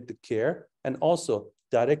coordinate the care and also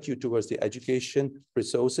direct you towards the education,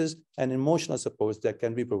 resources, and emotional support that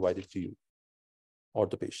can be provided to you or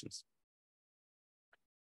the patients.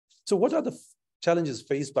 So what are the challenges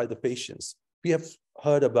faced by the patients? We have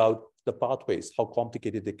heard about the pathways, how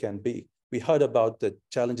complicated they can be. We heard about the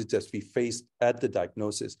challenges that we face at the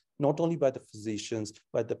diagnosis, not only by the physicians,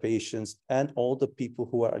 but the patients and all the people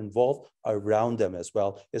who are involved around them as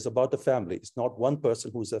well. It's about the family. It's not one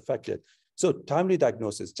person who's affected. So timely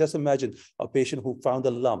diagnosis, just imagine a patient who found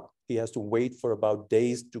a lump. He has to wait for about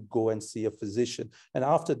days to go and see a physician. And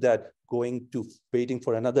after that, waiting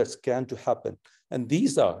for another scan to happen. And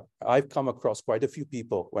these are, I've come across quite a few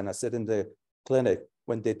people when I sit in the clinic,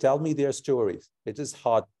 when they tell me their stories, it is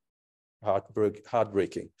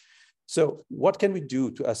heartbreaking. So what can we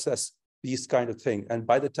do to assess these kind of things? And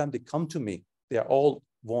by the time they come to me, they are all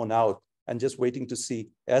worn out and just waiting to see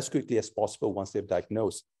as quickly as possible once they're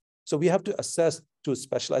diagnosed. So we have to assess to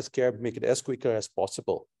specialized care, make it as quicker as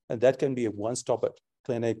possible. And that can be a one-stop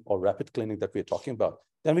clinic or rapid clinic that we're talking about.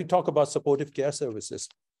 Then we talk about supportive care services.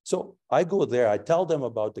 So I go there, I tell them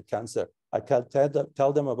about the cancer. I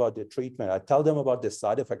tell them about their treatment. I tell them about their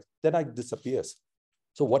side effects. Then it disappears.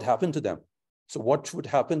 So what happened to them? So what should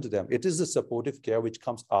happen to them? It is the supportive care which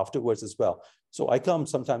comes afterwards as well. So I come,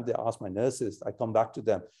 sometimes they ask my nurses, I come back to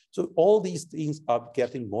them. So all these things are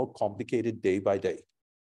getting more complicated day by day.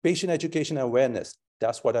 Patient education and awareness,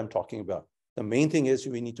 that's what I'm talking about. The main thing is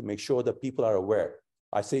we need to make sure that people are aware.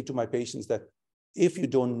 I say to my patients that if you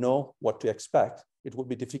don't know what to expect, it would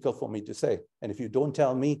be difficult for me to say. And if you don't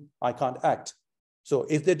tell me, I can't act. So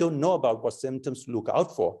if they don't know about what symptoms to look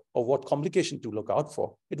out for or what complication to look out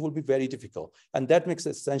for, it will be very difficult. And that makes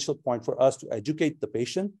an essential point for us to educate the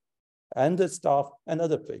patient and the staff and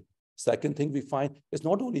other things. Second thing we find is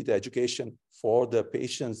not only the education for the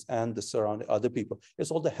patients and the surrounding other people,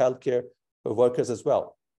 it's all the healthcare workers as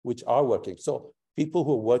well, which are working. So people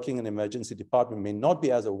who are working in emergency department may not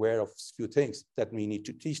be as aware of a few things that we need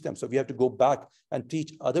to teach them. So we have to go back and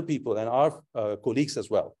teach other people and our colleagues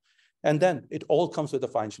as well. And then it all comes with a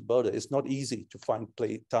financial burden. It's not easy to find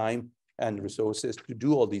time and resources to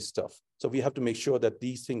do all these stuff. So we have to make sure that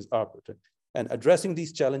these things are protected. And addressing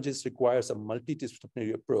these challenges requires a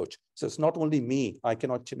multidisciplinary approach. So it's not only me, I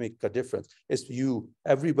cannot make a difference. It's you,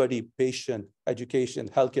 everybody, patient, education,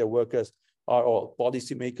 healthcare workers, are all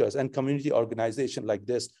policymakers and community organizations like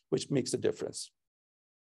this, which makes a difference.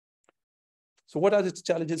 So what are the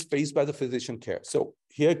challenges faced by the physician care? So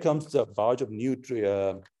here comes the barrage of new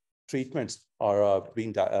treatments are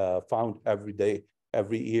being found every day,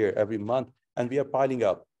 every year, every month, and we are piling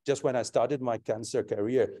up. Just when I started my cancer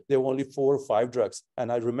career, there were only 4 or 5 drugs,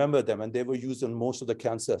 and I remember them, and they were used on most of the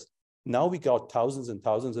cancers. Now we got thousands and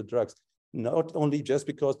thousands of drugs. not only just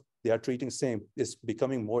because they are treating same, it's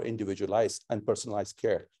becoming more individualized and personalized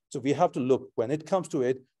care. So we have to look, when it comes to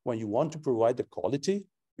it, when you want to provide the quality,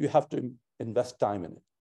 you have to invest time in it.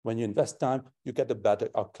 When you invest time, you get a better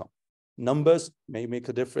outcome. Numbers may make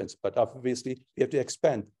a difference, but obviously we have to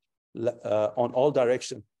expand on all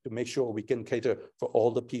directions to make sure we can cater for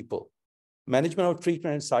all the people. Management of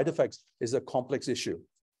treatment and side effects is a complex issue.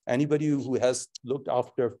 Anybody who has looked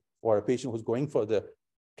after or a patient who's going for the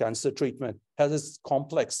cancer treatment has its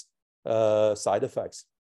complex side effects,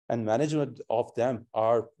 and management of them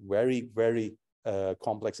are very, very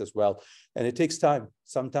complex as well. And it takes time.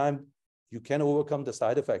 Sometimes you can overcome the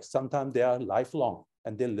side effects. Sometimes they are lifelong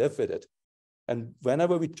and they live with it. And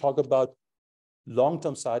whenever we talk about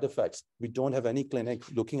long-term side effects, we don't have any clinic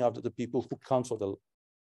looking after the people who come for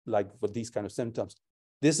these kind of symptoms.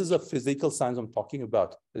 This is a physical signs I'm talking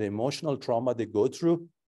about. The emotional trauma they go through,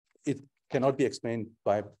 it cannot be explained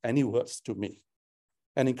by any words to me.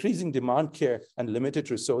 And increasing demand care and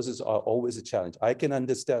limited resources are always a challenge. I can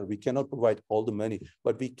understand we cannot provide all the money,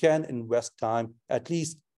 but we can invest time. At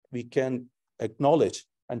least we can acknowledge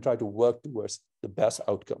and try to work towards the best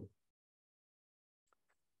outcome.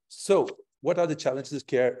 So what are the challenges of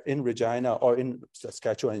care in Regina or in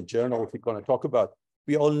Saskatchewan in general, if we're going to talk about?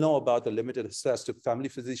 We all know about the limited access to family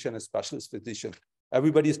physician and specialist physician.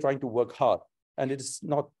 Everybody is trying to work hard, and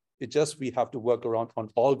we have to work around on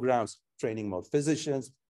all grounds, training more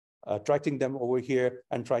physicians, attracting them over here,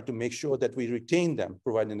 and try to make sure that we retain them,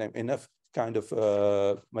 providing them enough kind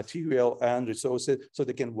of material and resources so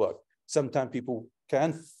they can work. Sometimes people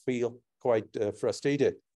can feel quite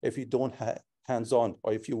frustrated if you don't have hands-on,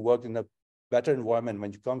 or if you work in a better environment.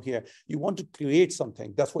 When you come here, you want to create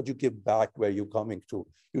something. That's what you give back where you're coming to.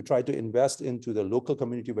 You try to invest into the local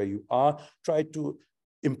community where you are, try to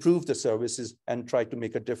improve the services and try to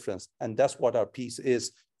make a difference. And that's what our piece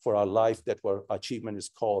is for our life, that what our achievement is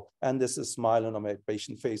called. And this is a smile on my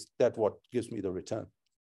patient face. That's what gives me the return.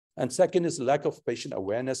 And second is lack of patient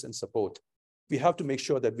awareness and support. We have to make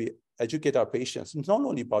sure that we educate our patients. It's not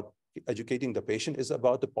only about educating the patient, it's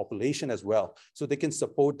about the population as well, so they can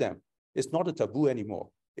support them. It's not a taboo anymore.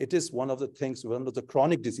 It is one of the things, one of the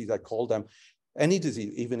chronic disease, I call them. Any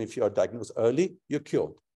disease, even if you are diagnosed early, you're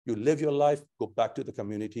cured. You live your life, go back to the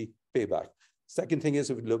community, pay back. Second thing is,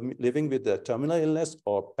 if you're living with the terminal illness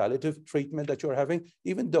or palliative treatment that you're having,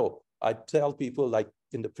 even though I tell people, like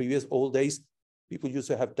in the previous old days, people used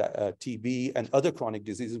to have TB and other chronic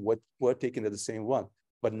diseases were taken as the same one.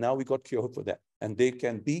 But now we got cured for that. And they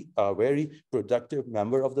can be a very productive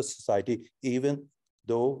member of the society, even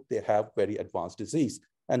though they have very advanced disease.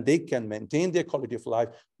 And they can maintain their quality of life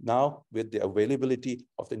now with the availability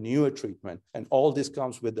of the newer treatment. And all this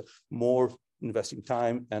comes with more investing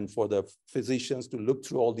time and for the physicians to look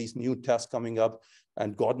through all these new tests coming up.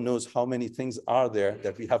 And God knows how many things are there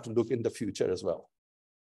that we have to look in the future as well.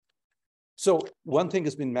 So one thing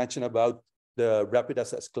has been mentioned about the rapid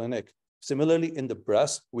access clinic. Similarly, in the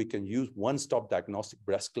breast, we can use one-stop diagnostic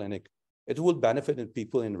breast clinic. It will benefit in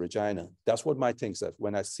people in Regina. That's what my thing says.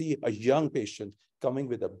 When I see a young patient coming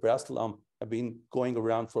with a breast lump, I've been going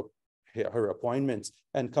around for her appointments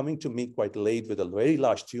and coming to me quite late with a very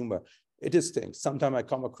large tumor. It is things. Sometimes I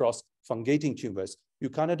come across fungating tumors. You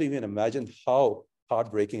cannot even imagine how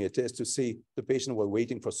heartbreaking it is to see the patient were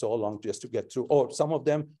waiting for so long just to get through. Or some of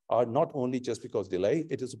them are not only just because delay,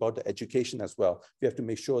 it is about the education as well. We have to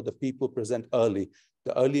make sure the people present early.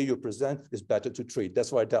 The earlier you present is better to treat.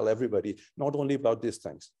 That's why I tell everybody, not only about these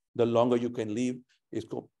things. The longer you can leave, it's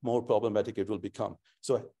more problematic it will become.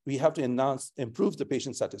 So we have to improve the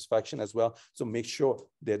patient satisfaction as well. So make sure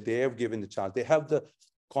that they are given the chance. They have the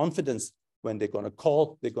confidence when they're going to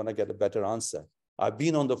call, they're going to get a better answer. I've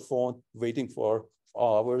been on the phone waiting for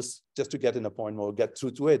hours just to get an appointment or get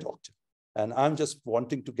through to a doctor. And I'm just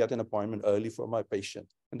wanting to get an appointment early for my patient.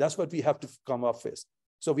 And that's what we have to come up with.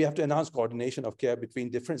 So we have to enhance coordination of care between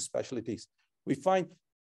different specialties. We find,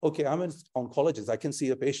 okay, I'm an oncologist. I can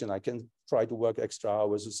see a patient. I can try to work extra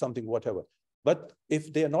hours or something, whatever. But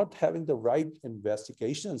if they're not having the right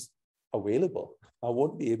investigations available, I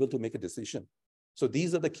won't be able to make a decision. So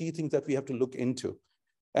these are the key things that we have to look into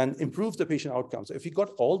and improve the patient outcomes. If you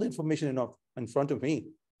got all the information in front of me,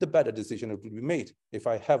 the better decision will be made. If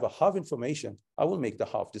I have a half information, I will make the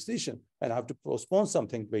half decision and I have to postpone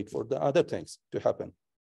something, wait for the other things to happen.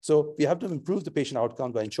 So we have to improve the patient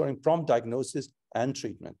outcome by ensuring prompt diagnosis and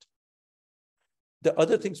treatment. The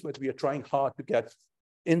other things that we are trying hard to get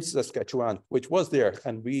in Saskatchewan, which was there,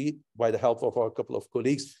 and we, by the help of our couple of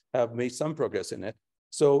colleagues, have made some progress in it.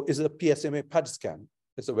 So is a PSMA PET scan.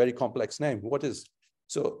 It's a very complex name. What is?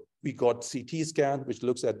 So we got CT scan, which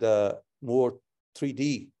looks at the more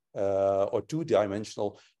 3D or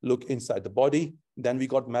two-dimensional look inside the body. Then we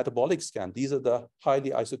got metabolic scan. These are the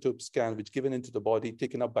highly isotope scan which given into the body,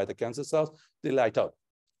 taken up by the cancer cells, they light up.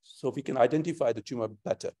 So we can identify the tumor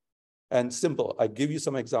better. And simple, I give you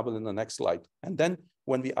some example in the next slide. And then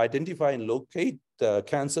when we identify and locate the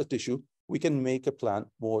cancer tissue, we can make a plan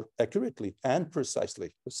more accurately and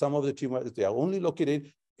precisely. Some of the tumors, they are only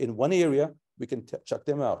located in one area, we can check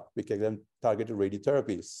them out. We can then target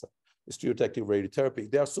radiotherapies, stereotactic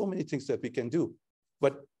radiotherapy. There are so many things that we can do,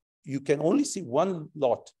 but you can only see one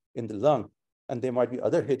lot in the lung, and there might be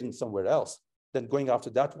other hidden somewhere else. Then going after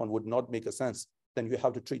that one would not make a sense. Then you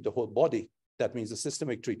have to treat the whole body. That means the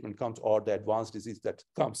systemic treatment comes or the advanced disease that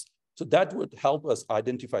comes. So that would help us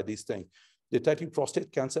identify these things. Detecting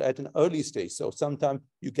prostate cancer at an early stage. So sometimes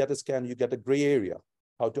you get a scan, you get a gray area,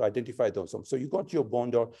 how to identify those. So you got your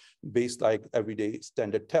bone door based like everyday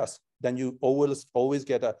standard test. Then you always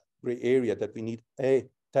get a gray area that we need a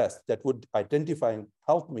test that would identify and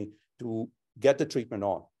help me to get the treatment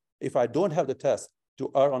on. If I don't have the test,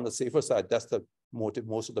 to err on the safer side, that's the motive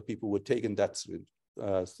most of the people would take in that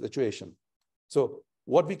situation. So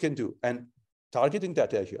what we can do, and targeting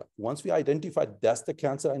that area, once we identify that's the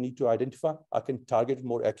cancer I need to identify, I can target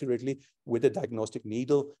more accurately with a diagnostic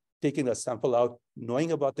needle, taking a sample out,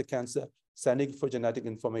 knowing about the cancer, sending for genetic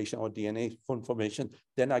information or DNA information,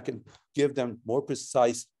 then I can give them more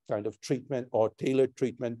precise kind of treatment or tailored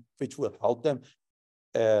treatment, which will help them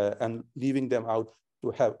and leaving them out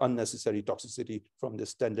to have unnecessary toxicity from the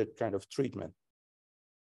standard kind of treatment.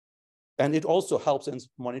 And it also helps in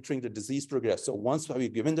monitoring the disease progress. So once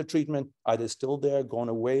we've given the treatment, either still there, gone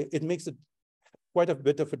away, it makes it quite a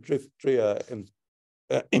bit of a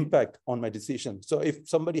impact on my decision. So if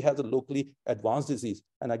somebody has a locally advanced disease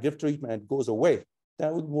and I give treatment and it goes away,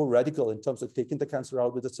 that would be more radical in terms of taking the cancer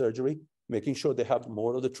out with the surgery, making sure they have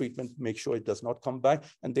more of the treatment, make sure it does not come back,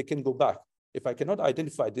 and they can go back. If I cannot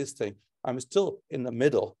identify this thing, I'm still in the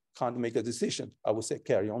middle, can't make a decision. I would say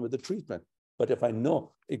carry on with the treatment. But if I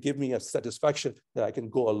know, it gives me a satisfaction that I can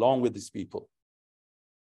go along with these people.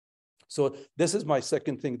 So this is my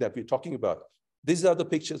second thing that we're talking about. These are the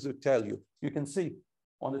pictures that tell you. You can see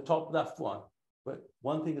on the top left one, but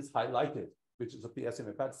one thing is highlighted, which is a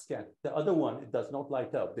PSMA PET scan. The other one, it does not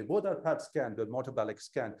light up. They both are PET scan, the metabolic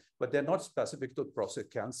scan, but they're not specific to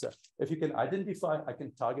prostate cancer. If you can identify, I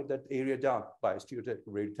can target that area down by stereotactic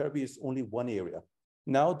radiotherapy. Is only one area.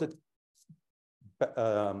 Now that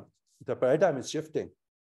the paradigm is shifting.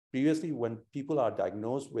 Previously, when people are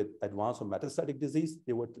diagnosed with advanced or metastatic disease,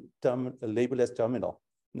 they were labeled as terminal.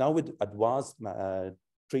 Now with advanced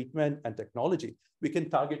treatment and technology, we can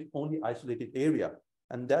target only isolated area.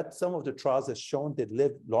 And that some of the trials have shown they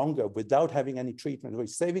live longer without having any treatment. We're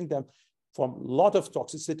saving them from a lot of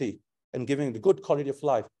toxicity and giving the good quality of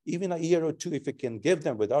life. Even a year or two, if we can give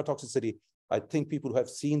them without toxicity, I think people who have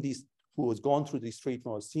seen these, who has gone through this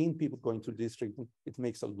treatment or seen people going through this treatment, it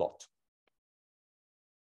makes a lot.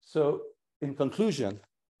 So in conclusion,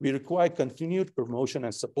 we require continued promotion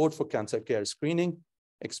and support for cancer care screening,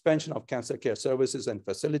 expansion of cancer care services and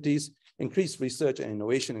facilities, increased research and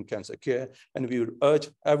innovation in cancer care, and we would urge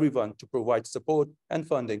everyone to provide support and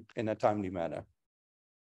funding in a timely manner.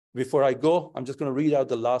 Before I go, I'm just going to read out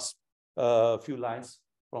the last few lines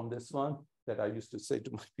from this one that I used to say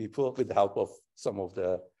to my people with the help of some of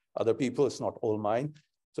the other people. It's not all mine.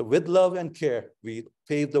 So with love and care, we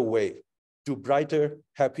pave the way to brighter,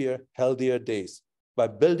 happier, healthier days by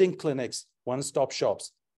building clinics, one-stop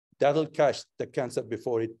shops that'll catch the cancer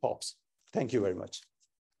before it pops. Thank you very much.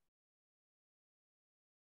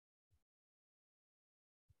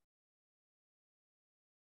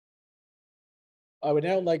 I would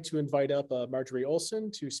now like to invite up Marjorie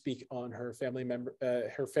Olson to speak on her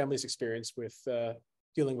family's experience with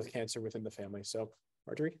dealing with cancer within the family. So,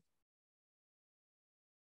 Marjorie.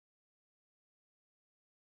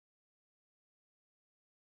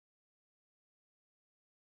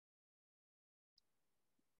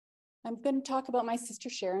 I'm going to talk about my sister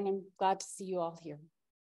Sharon. I'm glad to see you all here.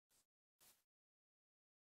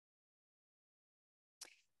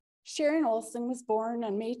 Sharon Olson was born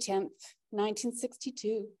on May 10th,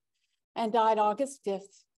 1962, and died August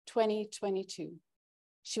 5th, 2022.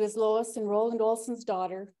 She was Lois and Roland Olson's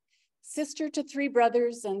daughter, sister to 3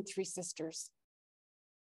 brothers and 3 sisters.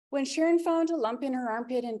 When Sharon found a lump in her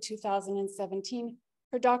armpit in 2017,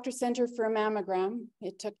 her doctor sent her for a mammogram.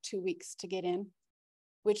 It took 2 weeks to get in,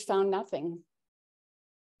 which found nothing.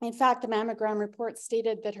 In fact, the mammogram report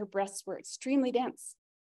stated that her breasts were extremely dense.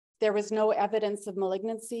 There was no evidence of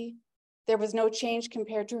malignancy. There was no change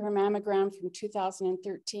compared to her mammogram from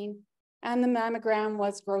 2013, and the mammogram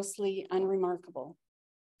was grossly unremarkable.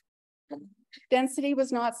 Density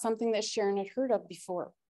was not something that Sharon had heard of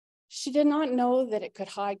before. She did not know that it could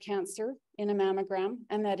hide cancer in a mammogram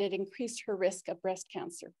and that it increased her risk of breast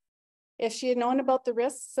cancer. If she had known about the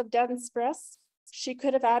risks of dense breasts, she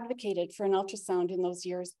could have advocated for an ultrasound in those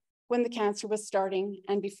years when the cancer was starting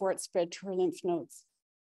and before it spread to her lymph nodes.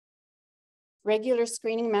 Regular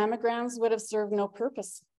screening mammograms would have served no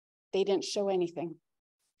purpose. They didn't show anything.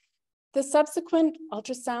 The subsequent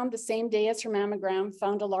ultrasound the same day as her mammogram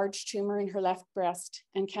found a large tumor in her left breast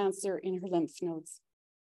and cancer in her lymph nodes.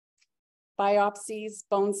 Biopsies,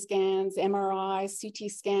 bone scans, MRI,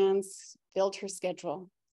 CT scans filled her schedule.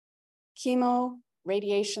 Chemo,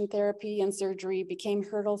 radiation therapy, and surgery became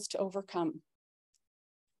hurdles to overcome.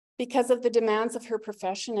 Because of the demands of her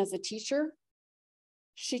profession as a teacher,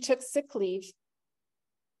 she took sick leave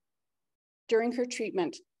during her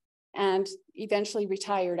treatment and eventually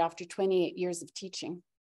retired after 28 years of teaching.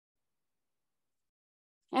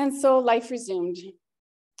 And so life resumed.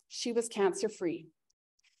 She was cancer-free.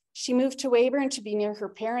 She moved to Weyburn to be near her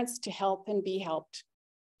parents to help and be helped.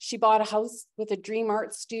 She bought a house with a dream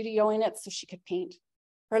art studio in it so she could paint.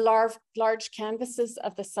 Her large canvases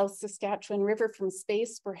of the South Saskatchewan River from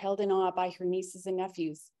space were held in awe by her nieces and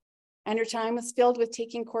nephews. And her time was filled with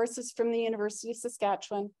taking courses from the University of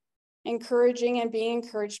Saskatchewan, encouraging and being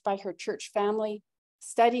encouraged by her church family,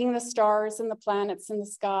 studying the stars and the planets in the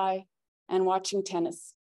sky, and watching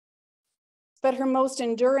tennis. But her most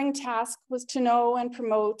enduring task was to know and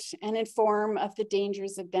promote and inform of the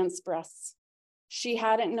dangers of dense breasts. She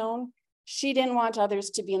hadn't known. She didn't want others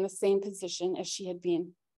to be in the same position as she had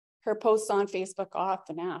been. Her posts on Facebook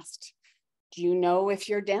often asked, "Do you know if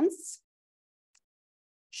you're dense?"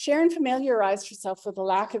 Sharon familiarized herself with the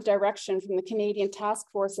lack of direction from the Canadian Task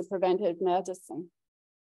Force of Preventive Medicine,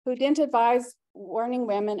 who didn't advise warning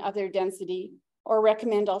women of their density or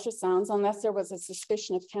recommend ultrasounds unless there was a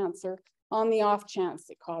suspicion of cancer on the off chance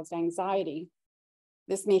it caused anxiety.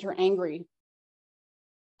 This made her angry.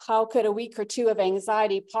 How could a week or two of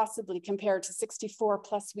anxiety possibly compare to 64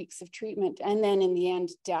 plus weeks of treatment and then in the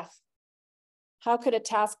end, death? How could a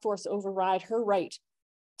task force override her right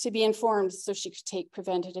to be informed so she could take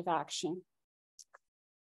preventative action?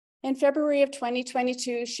 In February of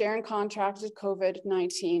 2022, Sharon contracted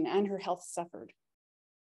COVID-19 and her health suffered.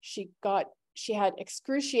 She had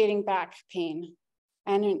excruciating back pain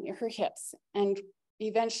and in her hips, and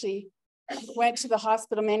eventually went to the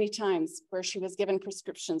hospital many times where she was given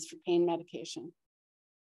prescriptions for pain medication.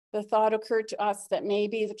 The thought occurred to us that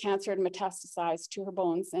maybe the cancer had metastasized to her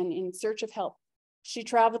bones, and in search of help, she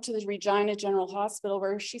traveled to the Regina General Hospital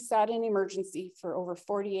where she sat in emergency for over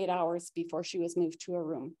 48 hours before she was moved to a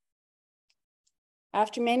room.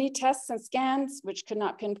 After many tests and scans, which could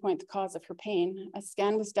not pinpoint the cause of her pain, a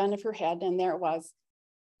scan was done of her head, and there it was,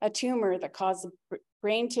 a tumor that caused the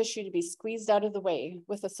brain tissue to be squeezed out of the way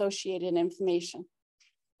with associated inflammation.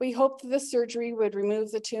 We hoped that the surgery would remove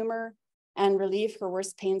the tumor and relieve her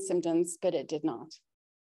worst pain symptoms, but it did not.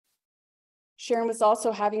 Sharon was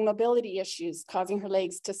also having mobility issues, causing her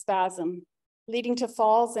legs to spasm, leading to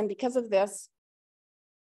falls, and because of this,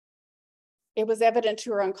 it was evident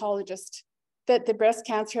to her oncologist that the breast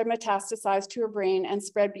cancer had metastasized to her brain and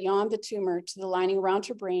spread beyond the tumor to the lining around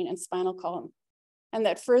her brain and spinal column, and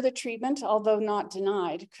that further treatment, although not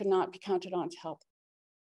denied, could not be counted on to help.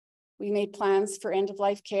 We made plans for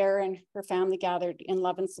end-of-life care, and her family gathered in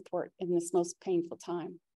love and support in this most painful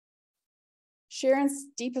time. Sharon's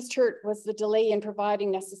deepest hurt was the delay in providing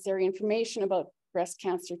necessary information about breast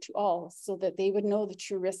cancer to all so that they would know the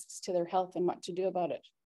true risks to their health and what to do about it.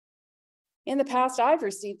 In the past, I've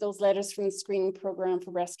received those letters from the screening program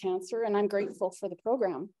for breast cancer, and I'm grateful for the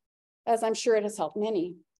program, as I'm sure it has helped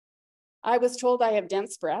many. I was told I have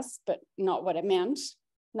dense breasts, but not what it meant,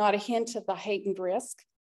 not a hint of the heightened risk,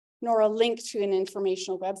 nor a link to an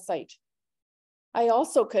informational website. I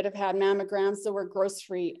also could have had mammograms that were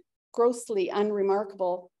grossly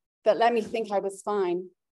unremarkable that let me think I was fine.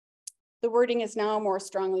 The wording is now more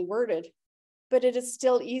strongly worded, but it is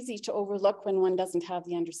still easy to overlook when one doesn't have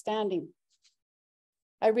the understanding.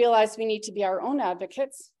 I realize we need to be our own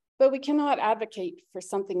advocates, but we cannot advocate for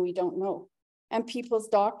something we don't know. And people's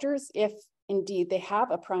doctors, if indeed they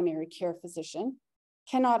have a primary care physician,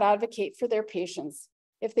 cannot advocate for their patients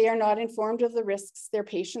if they are not informed of the risks their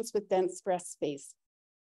patients with dense breasts face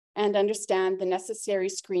and understand the necessary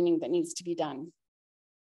screening that needs to be done.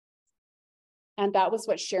 And that was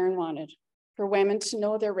what Sharon wanted, for women to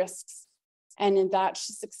know their risks. And in that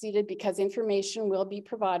she succeeded because information will be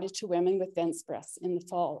provided to women with dense breasts in the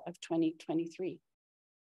fall of 2023.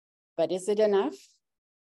 But is it enough?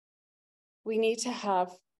 We need to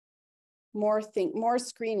have more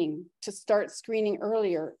screening, to start screening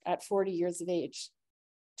earlier at 40 years of age,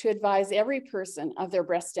 to advise every person of their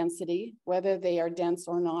breast density, whether they are dense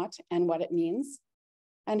or not, and what it means,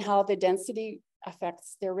 and how the density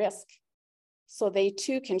affects their risk, so they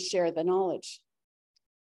too can share the knowledge.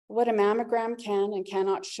 What a mammogram can and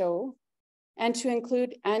cannot show, and to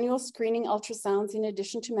include annual screening ultrasounds in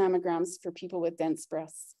addition to mammograms for people with dense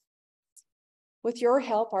breasts. With your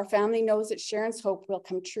help, our family knows that Sharon's hope will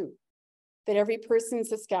come true, that every person in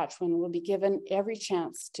Saskatchewan will be given every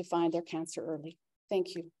chance to find their cancer early.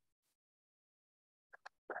 Thank you.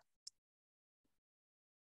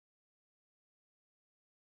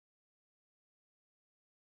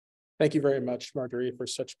 Thank you very much, Marjorie, for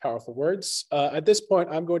such powerful words. At this point,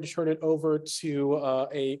 I'm going to turn it over to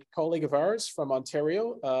a colleague of ours from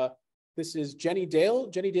Ontario. This is Jennie Dale.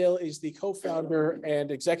 Jennie Dale is the co-founder and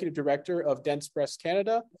executive director of Dense Breast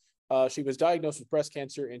Canada. She was diagnosed with breast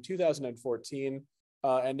cancer in 2014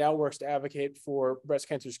 and now works to advocate for breast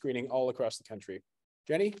cancer screening all across the country.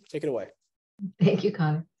 Jennie, take it away. Thank you,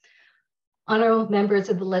 Connor. Honorable members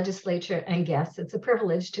of the legislature and guests, it's a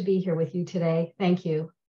privilege to be here with you today. Thank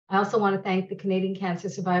you. I also want to thank the Canadian Cancer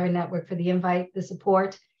Survivor Network for the invite, the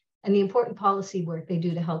support, and the important policy work they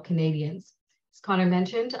do to help Canadians. As Connor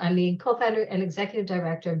mentioned, I'm the co-founder and executive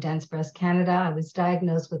director of Dense Breast Canada. I was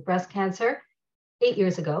diagnosed with breast cancer 8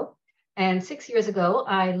 years ago. And 6 years ago,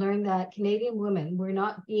 I learned that Canadian women were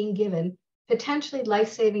not being given potentially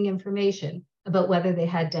life-saving information about whether they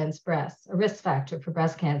had dense breasts, a risk factor for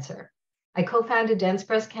breast cancer. I co-founded Dense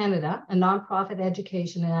Breast Canada, a nonprofit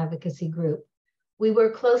education and advocacy group. We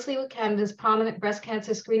work closely with Canada's prominent breast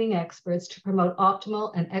cancer screening experts to promote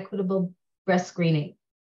optimal and equitable breast screening.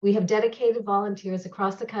 We have dedicated volunteers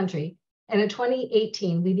across the country, and in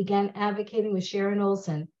 2018, we began advocating with Sharon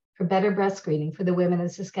Olson for better breast screening for the women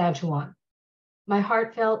of Saskatchewan. My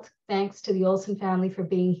heartfelt thanks to the Olson family for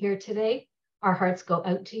being here today. Our hearts go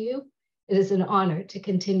out to you. It is an honor to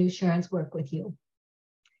continue Sharon's work with you.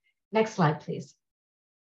 Next slide, please.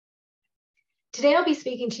 Today, I'll be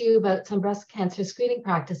speaking to you about some breast cancer screening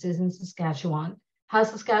practices in Saskatchewan, how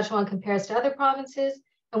Saskatchewan compares to other provinces,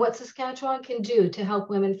 and what Saskatchewan can do to help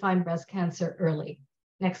women find breast cancer early.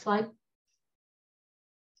 Next slide.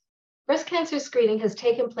 Breast cancer screening has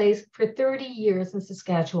taken place for 30 years in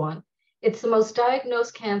Saskatchewan. It's the most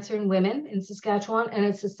diagnosed cancer in women in Saskatchewan, and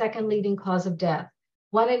it's the second leading cause of death.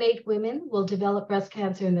 1 in 8 women will develop breast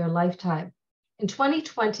cancer in their lifetime. In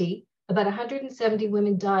 2020, about 170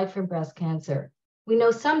 women died from breast cancer. We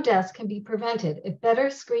know some deaths can be prevented if better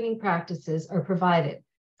screening practices are provided.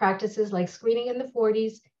 Practices like screening in the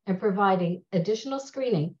 40s and providing additional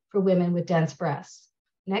screening for women with dense breasts.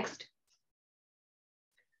 Next.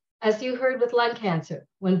 As you heard with lung cancer,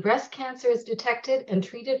 when breast cancer is detected and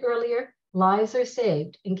treated earlier, lives are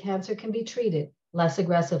saved and cancer can be treated less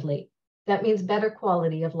aggressively. That means better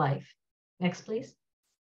quality of life. Next, please.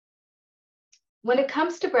 When it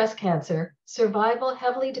comes to breast cancer, survival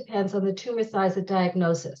heavily depends on the tumor size at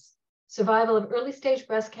diagnosis. Survival of early stage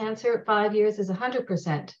breast cancer at 5 years is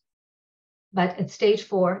 100%, but at stage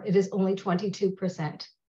 4, it is only 22%.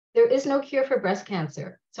 There is no cure for breast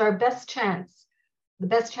cancer, so our best chance, the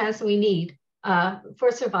best chance that we need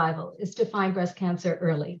for survival is to find breast cancer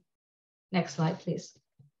early. Next slide, please.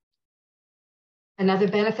 Another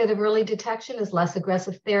benefit of early detection is less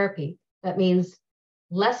aggressive therapy. That means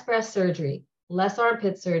less breast surgery, less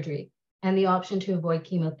armpit surgery, and the option to avoid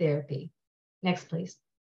chemotherapy. Next, please.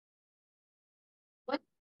 What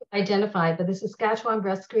identified by the Saskatchewan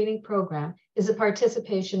Breast Screening Program is a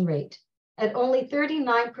participation rate. At only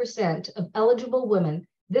 39% of eligible women,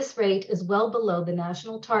 this rate is well below the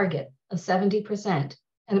national target of 70%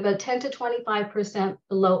 and about 10 to 25%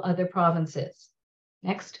 below other provinces.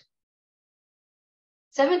 Next.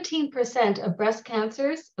 17% of breast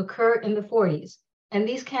cancers occur in the 40s, and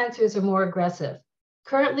these cancers are more aggressive.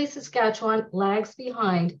 Currently, Saskatchewan lags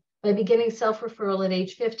behind by beginning self-referral at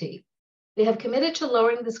age 50. They have committed to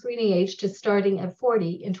lowering the screening age to starting at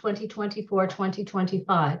 40 in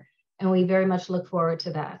 2024-2025, and we very much look forward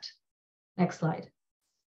to that. Next slide.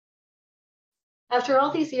 After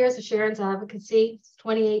all these years of Sharon's advocacy,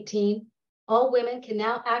 2018, all women can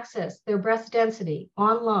now access their breast density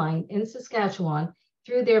online in Saskatchewan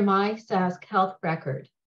through their MySask Health record,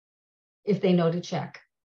 if they know to check.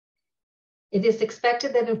 It is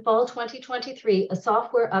expected that in fall 2023, a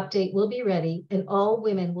software update will be ready and all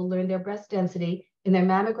women will learn their breast density in their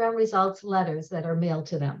mammogram results letters that are mailed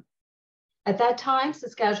to them. At that time,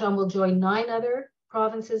 Saskatchewan will join 9 other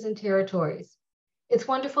provinces and territories. It's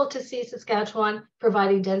wonderful to see Saskatchewan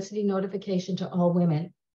providing density notification to all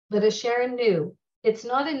women. But as Sharon knew, it's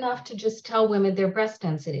not enough to just tell women their breast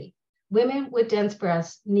density. Women with dense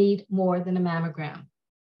breasts need more than a mammogram.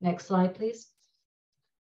 Next slide, please.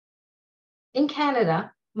 In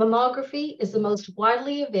Canada, mammography is the most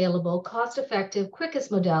widely available, cost-effective,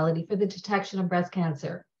 quickest modality for the detection of breast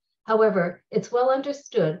cancer. However, it's well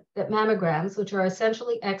understood that mammograms, which are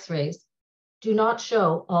essentially X-rays, do not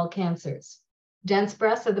show all cancers. Dense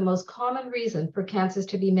breasts are the most common reason for cancers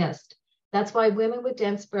to be missed. That's why women with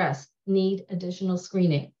dense breasts need additional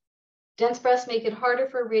screening. Dense breasts make it harder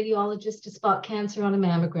for a radiologist to spot cancer on a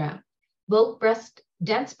mammogram. Both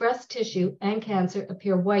dense breast tissue and cancer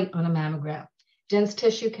appear white on a mammogram. Dense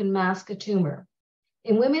tissue can mask a tumor.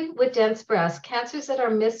 In women with dense breasts, cancers that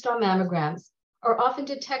are missed on mammograms are often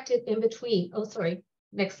detected in between. Oh, sorry,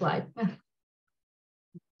 next slide.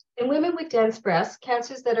 In women with dense breasts,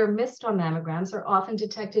 cancers that are missed on mammograms are often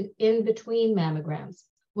detected in between mammograms,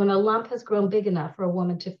 when a lump has grown big enough for a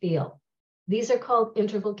woman to feel. These are called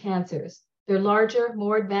interval cancers. They're larger,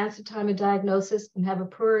 more advanced at time of diagnosis, and have a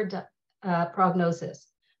poorer prognosis.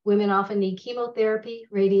 Women often need chemotherapy,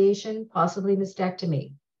 radiation, possibly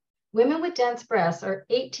mastectomy. Women with dense breasts are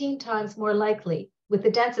 18 times more likely, with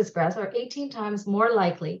the densest breasts are 18 times more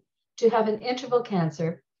likely to have an interval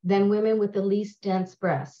cancer than women with the least dense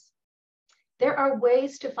breasts. There are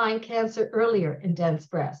ways to find cancer earlier in dense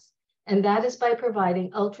breasts, and that is by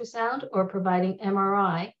providing ultrasound or providing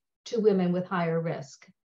MRI to women with higher risk.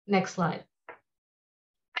 Next slide.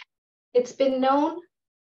 It's been known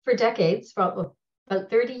for decades, for about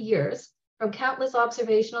 30 years, from countless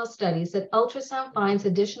observational studies that ultrasound finds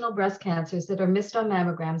additional breast cancers that are missed on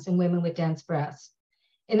mammograms in women with dense breasts.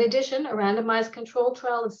 In addition, a randomized controlled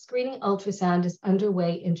trial of screening ultrasound is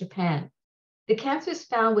underway in Japan. The cancers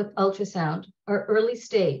found with ultrasound are early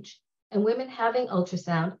stage, and women having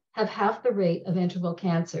ultrasound have half the rate of interval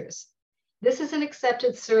cancers. This is an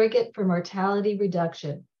accepted surrogate for mortality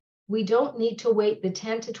reduction. We don't need to wait the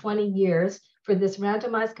 10 to 20 years for this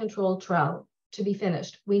randomized controlled trial to be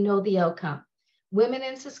finished. We know the outcome. Women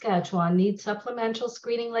in Saskatchewan need supplemental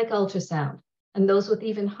screening like ultrasound, and those with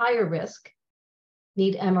even higher risk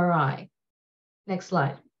need MRI. Next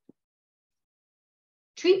slide.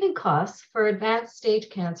 Treatment costs for advanced stage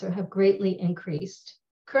cancer have greatly increased.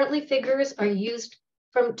 Currently, figures are used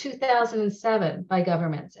from 2007 by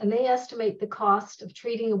governments, and they estimate the cost of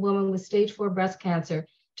treating a woman with stage 4 breast cancer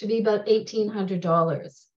to be about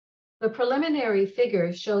 $1,800. The preliminary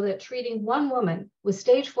figures show that treating one woman with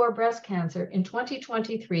stage 4 breast cancer in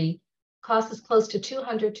 2023 costs us close to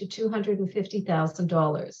 $200,000 to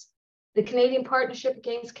 $250,000. The Canadian Partnership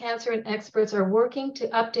Against Cancer and experts are working to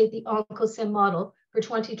update the OncoSIM model for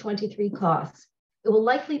 2023 costs. It will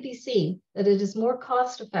likely be seen that it is more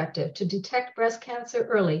cost-effective to detect breast cancer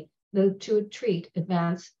early than to treat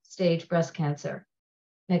advanced stage breast cancer.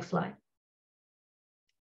 Next slide.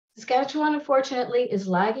 Saskatchewan, unfortunately, is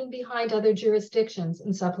lagging behind other jurisdictions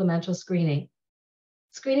in supplemental screening.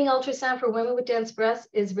 Screening ultrasound for women with dense breasts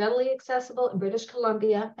is readily accessible in British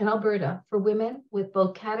Columbia and Alberta for women with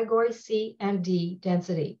both category C and D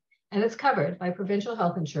density, and it's covered by provincial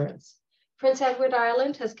health insurance. Prince Edward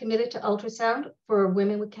Island has committed to ultrasound for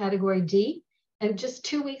women with category D, and just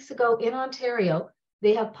 2 weeks ago in Ontario,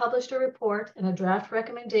 they have published a report and a draft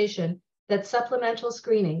recommendation that supplemental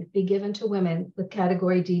screening be given to women with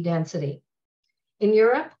category D density. In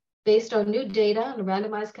Europe, based on new data and a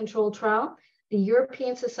randomized controlled trial, the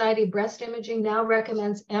European Society of Breast Imaging now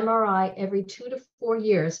recommends MRI every 2 to 4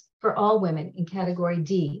 years for all women in category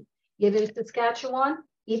D. Yet in Saskatchewan,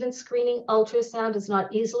 even screening ultrasound is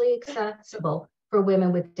not easily accessible for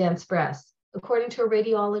women with dense breasts. According to a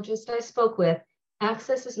radiologist I spoke with,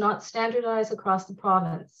 access is not standardized across the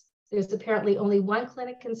province. There's apparently only one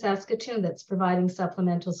clinic in Saskatoon that's providing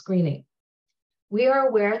supplemental screening. We are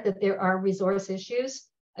aware that there are resource issues.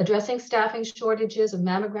 Addressing staffing shortages of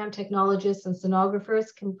mammogram technologists and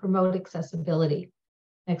sonographers can promote accessibility.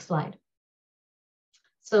 Next slide.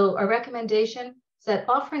 So our recommendation is that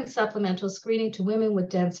offering supplemental screening to women with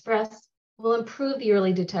dense breasts will improve the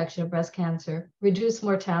early detection of breast cancer, reduce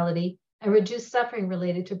mortality, and reduce suffering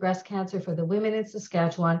related to breast cancer for the women in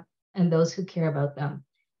Saskatchewan and those who care about them.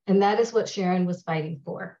 And that is what Sharon was fighting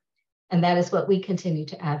for. And that is what we continue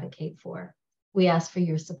to advocate for. We ask for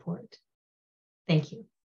your support. Thank you.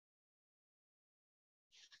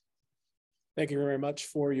 Thank you very much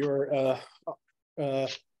for your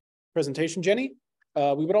presentation, Jenny.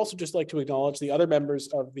 We would also just like to acknowledge the other members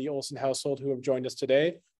of the Olson household who have joined us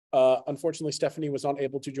today. Unfortunately, Stephanie was not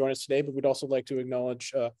able to join us today, but we'd also like to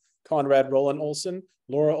acknowledge Conrad Roland Olson,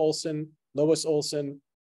 Laura Olson, Lois Olson,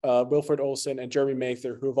 Wilfred Olson, and Jeremy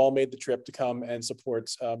Mather, who have all made the trip to come and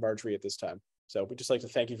support Marjorie at this time. So we'd just like to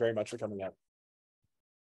thank you very much for coming out.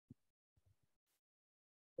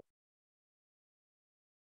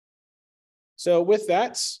 So with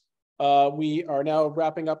that, we are now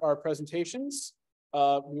wrapping up our presentations.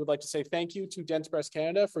 We would like to say thank you to Dense Breast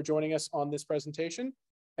Canada for joining us on this presentation.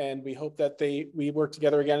 And we hope that we work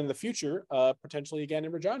together again in the future, potentially again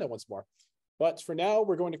in Regina once more. But for now,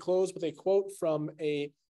 we're going to close with a quote from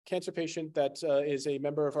a cancer patient that is a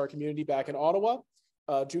member of our community back in Ottawa,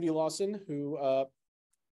 Judy Lawson, who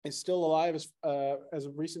is still alive as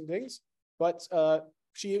of recent things. But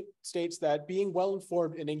she states that being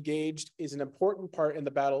well-informed and engaged is an important part in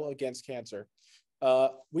the battle against cancer.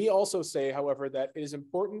 We also say, however, that it is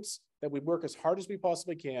important that we work as hard as we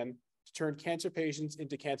possibly can to turn cancer patients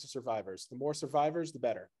into cancer survivors. The more survivors, the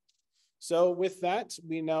better. So with that,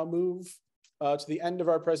 we now move to the end of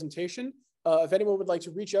our presentation. If anyone would like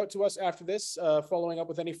to reach out to us after this, following up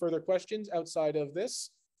with any further questions outside of this,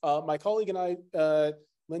 my colleague and I,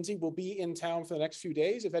 Lindsay, will be in town for the next few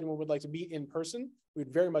days. If anyone would like to meet in person,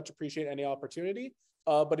 we'd very much appreciate any opportunity.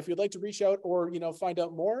 But if you'd like to reach out or find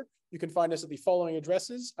out more, you can find us at the following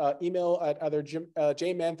addresses: email at either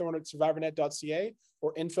jmanthorne@survivornet.ca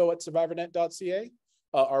or info@survivornet.ca.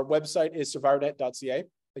 Our website is survivornet.ca.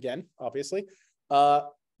 Again, obviously.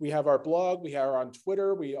 We have our blog, we are on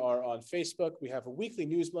Twitter, we are on Facebook, we have a weekly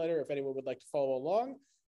newsletter if anyone would like to follow along,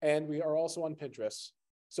 and we are also on Pinterest.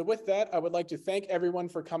 So with that, I would like to thank everyone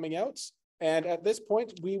for coming out. And at this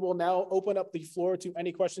point, we will now open up the floor to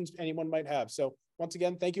any questions anyone might have. So once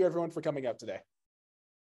again, thank you everyone for coming out today.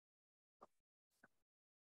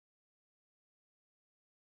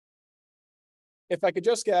 If I could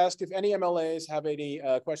just ask if any MLAs have any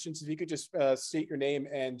questions, if you could just state your name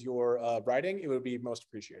and your riding, it would be most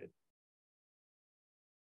appreciated.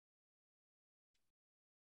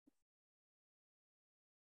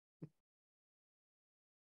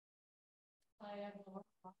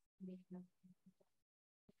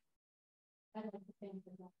 I'd like to thank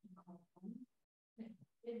the Dr. Khan.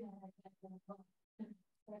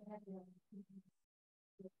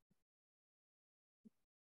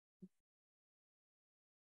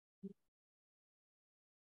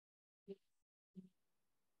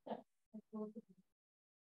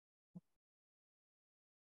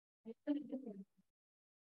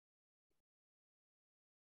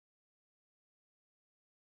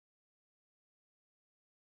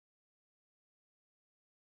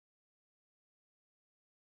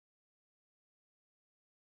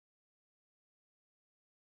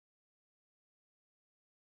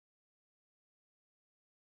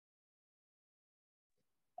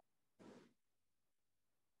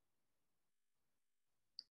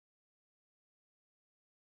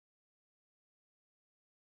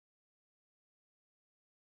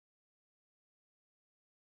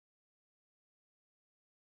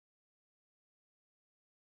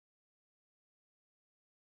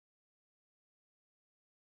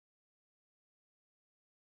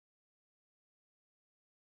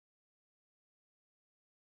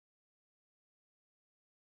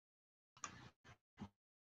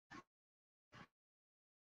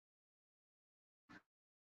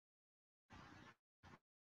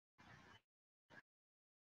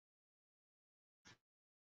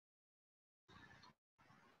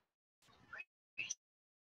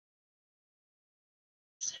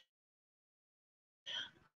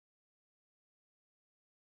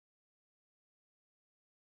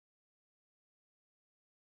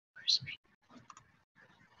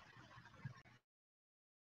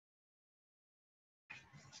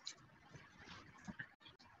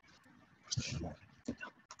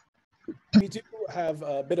 We do have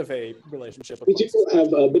a bit of a relationship with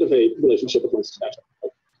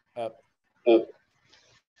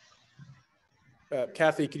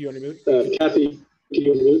Kathy, could you unmute? Kathy, can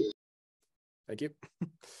you unmute? Thank you.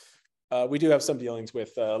 We do have some dealings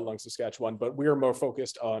with Lung Saskatchewan, but we are more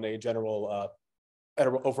focused on a general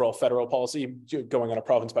overall federal policy going on a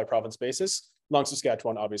province by province basis. Lung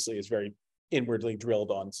Saskatchewan obviously is very inwardly drilled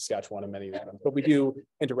on Saskatchewan and many of them, but we do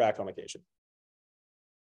interact on occasion.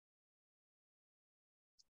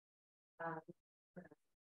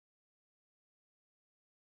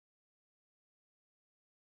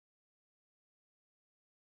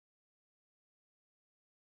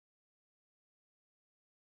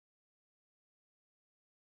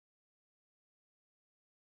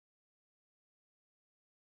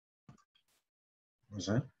 Was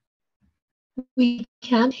that? We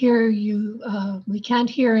can't hear you. We can't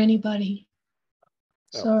hear anybody.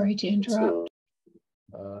 Sorry to interrupt.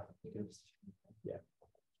 Yeah.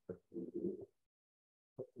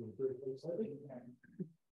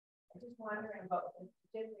 I'm just wondering about the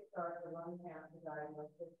statistics are the lung cancer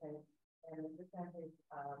diagnosis and the percentage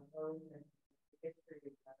of those in history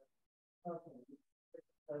of health.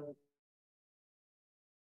 So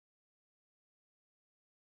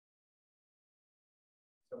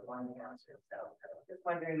lung cancer. So just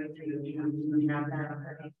wondering if you have that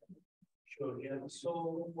information. Sure, yeah.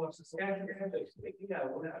 So for Saskatchewan, I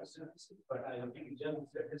would have statistics, but I don't think in general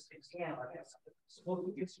statistics,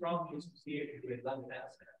 smoking is strongly associated with lung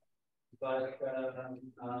cancer. But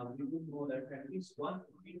we do know that at least 1 to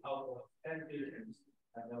 3 out of 10 patients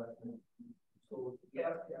have so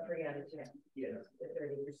yeah, 3 out of 10. Yes,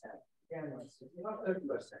 30%. About 30%.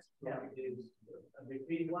 Yeah, it is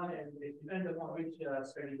between 1 and it depends upon which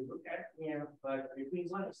study you look at. Yeah, but between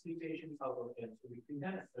 1 and 3 patients out of 10, so between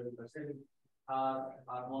 10 and 30%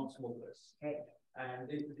 are non-smokers. Okay. And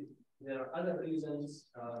there are other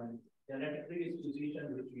reasons, genetic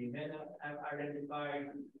predisposition, which we may not have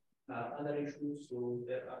identified, other issues. So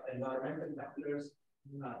there are environmental factors,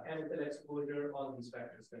 chemical exposure, all these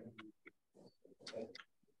factors can be. Okay.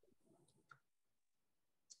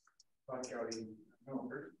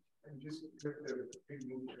 And just with the big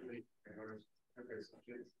move to the okay, so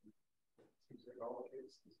kids, seems like all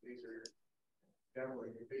kids these days are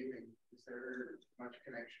dabbling in vaping. Is there much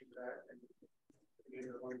connection to that and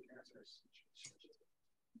the lung cancers?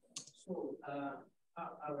 So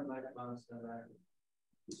I would like to answer that.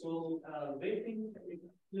 So vaping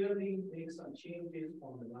clearly makes some changes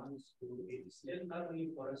on the lungs. It's still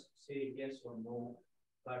early for us to say yes or no,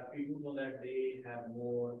 but we do know that they have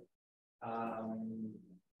more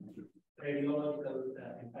radiological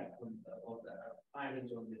impact on the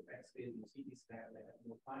findings on the X-rays and CT scan, they have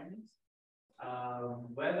more findings.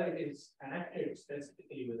 Whether it is connected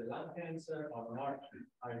specifically with the lung cancer or not,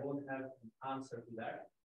 I don't have an answer to that.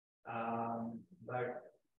 But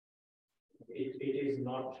it is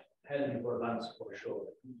not healthy for lungs for sure.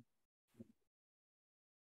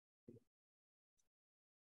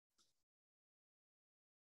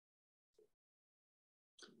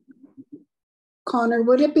 Connor,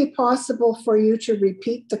 would it be possible for you to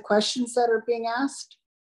repeat the questions that are being asked?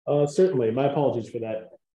 Certainly. My apologies for that.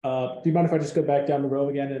 Do you mind if I just go back down the row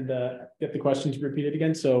again and get the questions repeated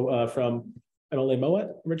again? So from MLA Moet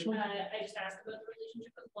originally? I just asked about the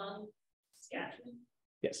relationship with lung Saskatchewan.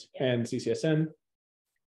 Yes, yeah. And CCSN.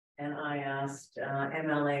 And I asked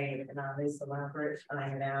MLA Lisa Lambert, I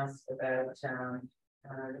had asked about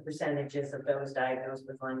the percentages of those diagnosed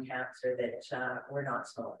with lung cancer that were not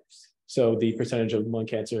smokers. So the percentage of lung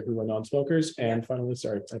cancer who are non-smokers, and finally,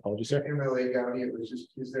 sorry, I apologize, sir. MLA Downey, it was just,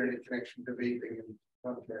 is there any connection to vaping and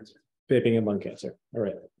lung cancer? Vaping and lung cancer. All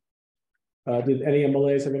right. Did any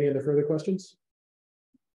MLAs have any other further questions?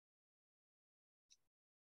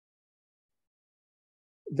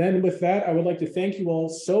 Then with that, I would like to thank you all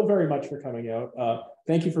so very much for coming out.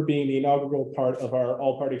 Thank you for being the inaugural part of our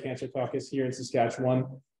all-party cancer caucus here in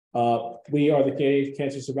Saskatchewan. We are the Canadian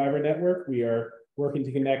Cancer Survivor Network. We are working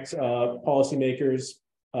to connect policymakers,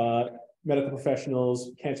 medical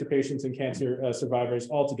professionals, cancer patients, and cancer survivors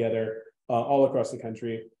all together, all across the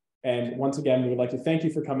country. And once again, we would like to thank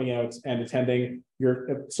you for coming out and attending.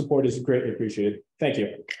 Your support is greatly appreciated. Thank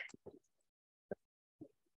you.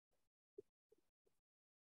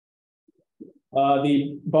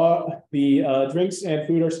 The drinks and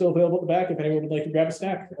food are still available at the back if anyone would like to grab a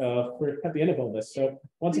snack at the end of all this. So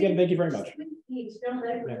once again, thank you very much.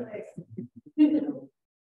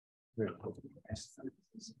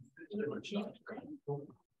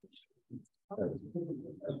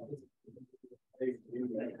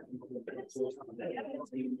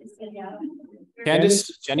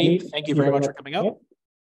 Candace, Jenny, thank you very much for coming out.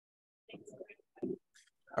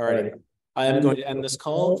 All right. I am going to end this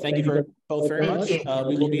call. Thank you both very much.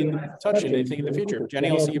 We will be in touch and anything in the future. Jenny,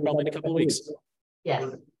 I'll see you probably in a couple of weeks.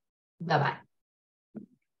 Yes. Bye-bye.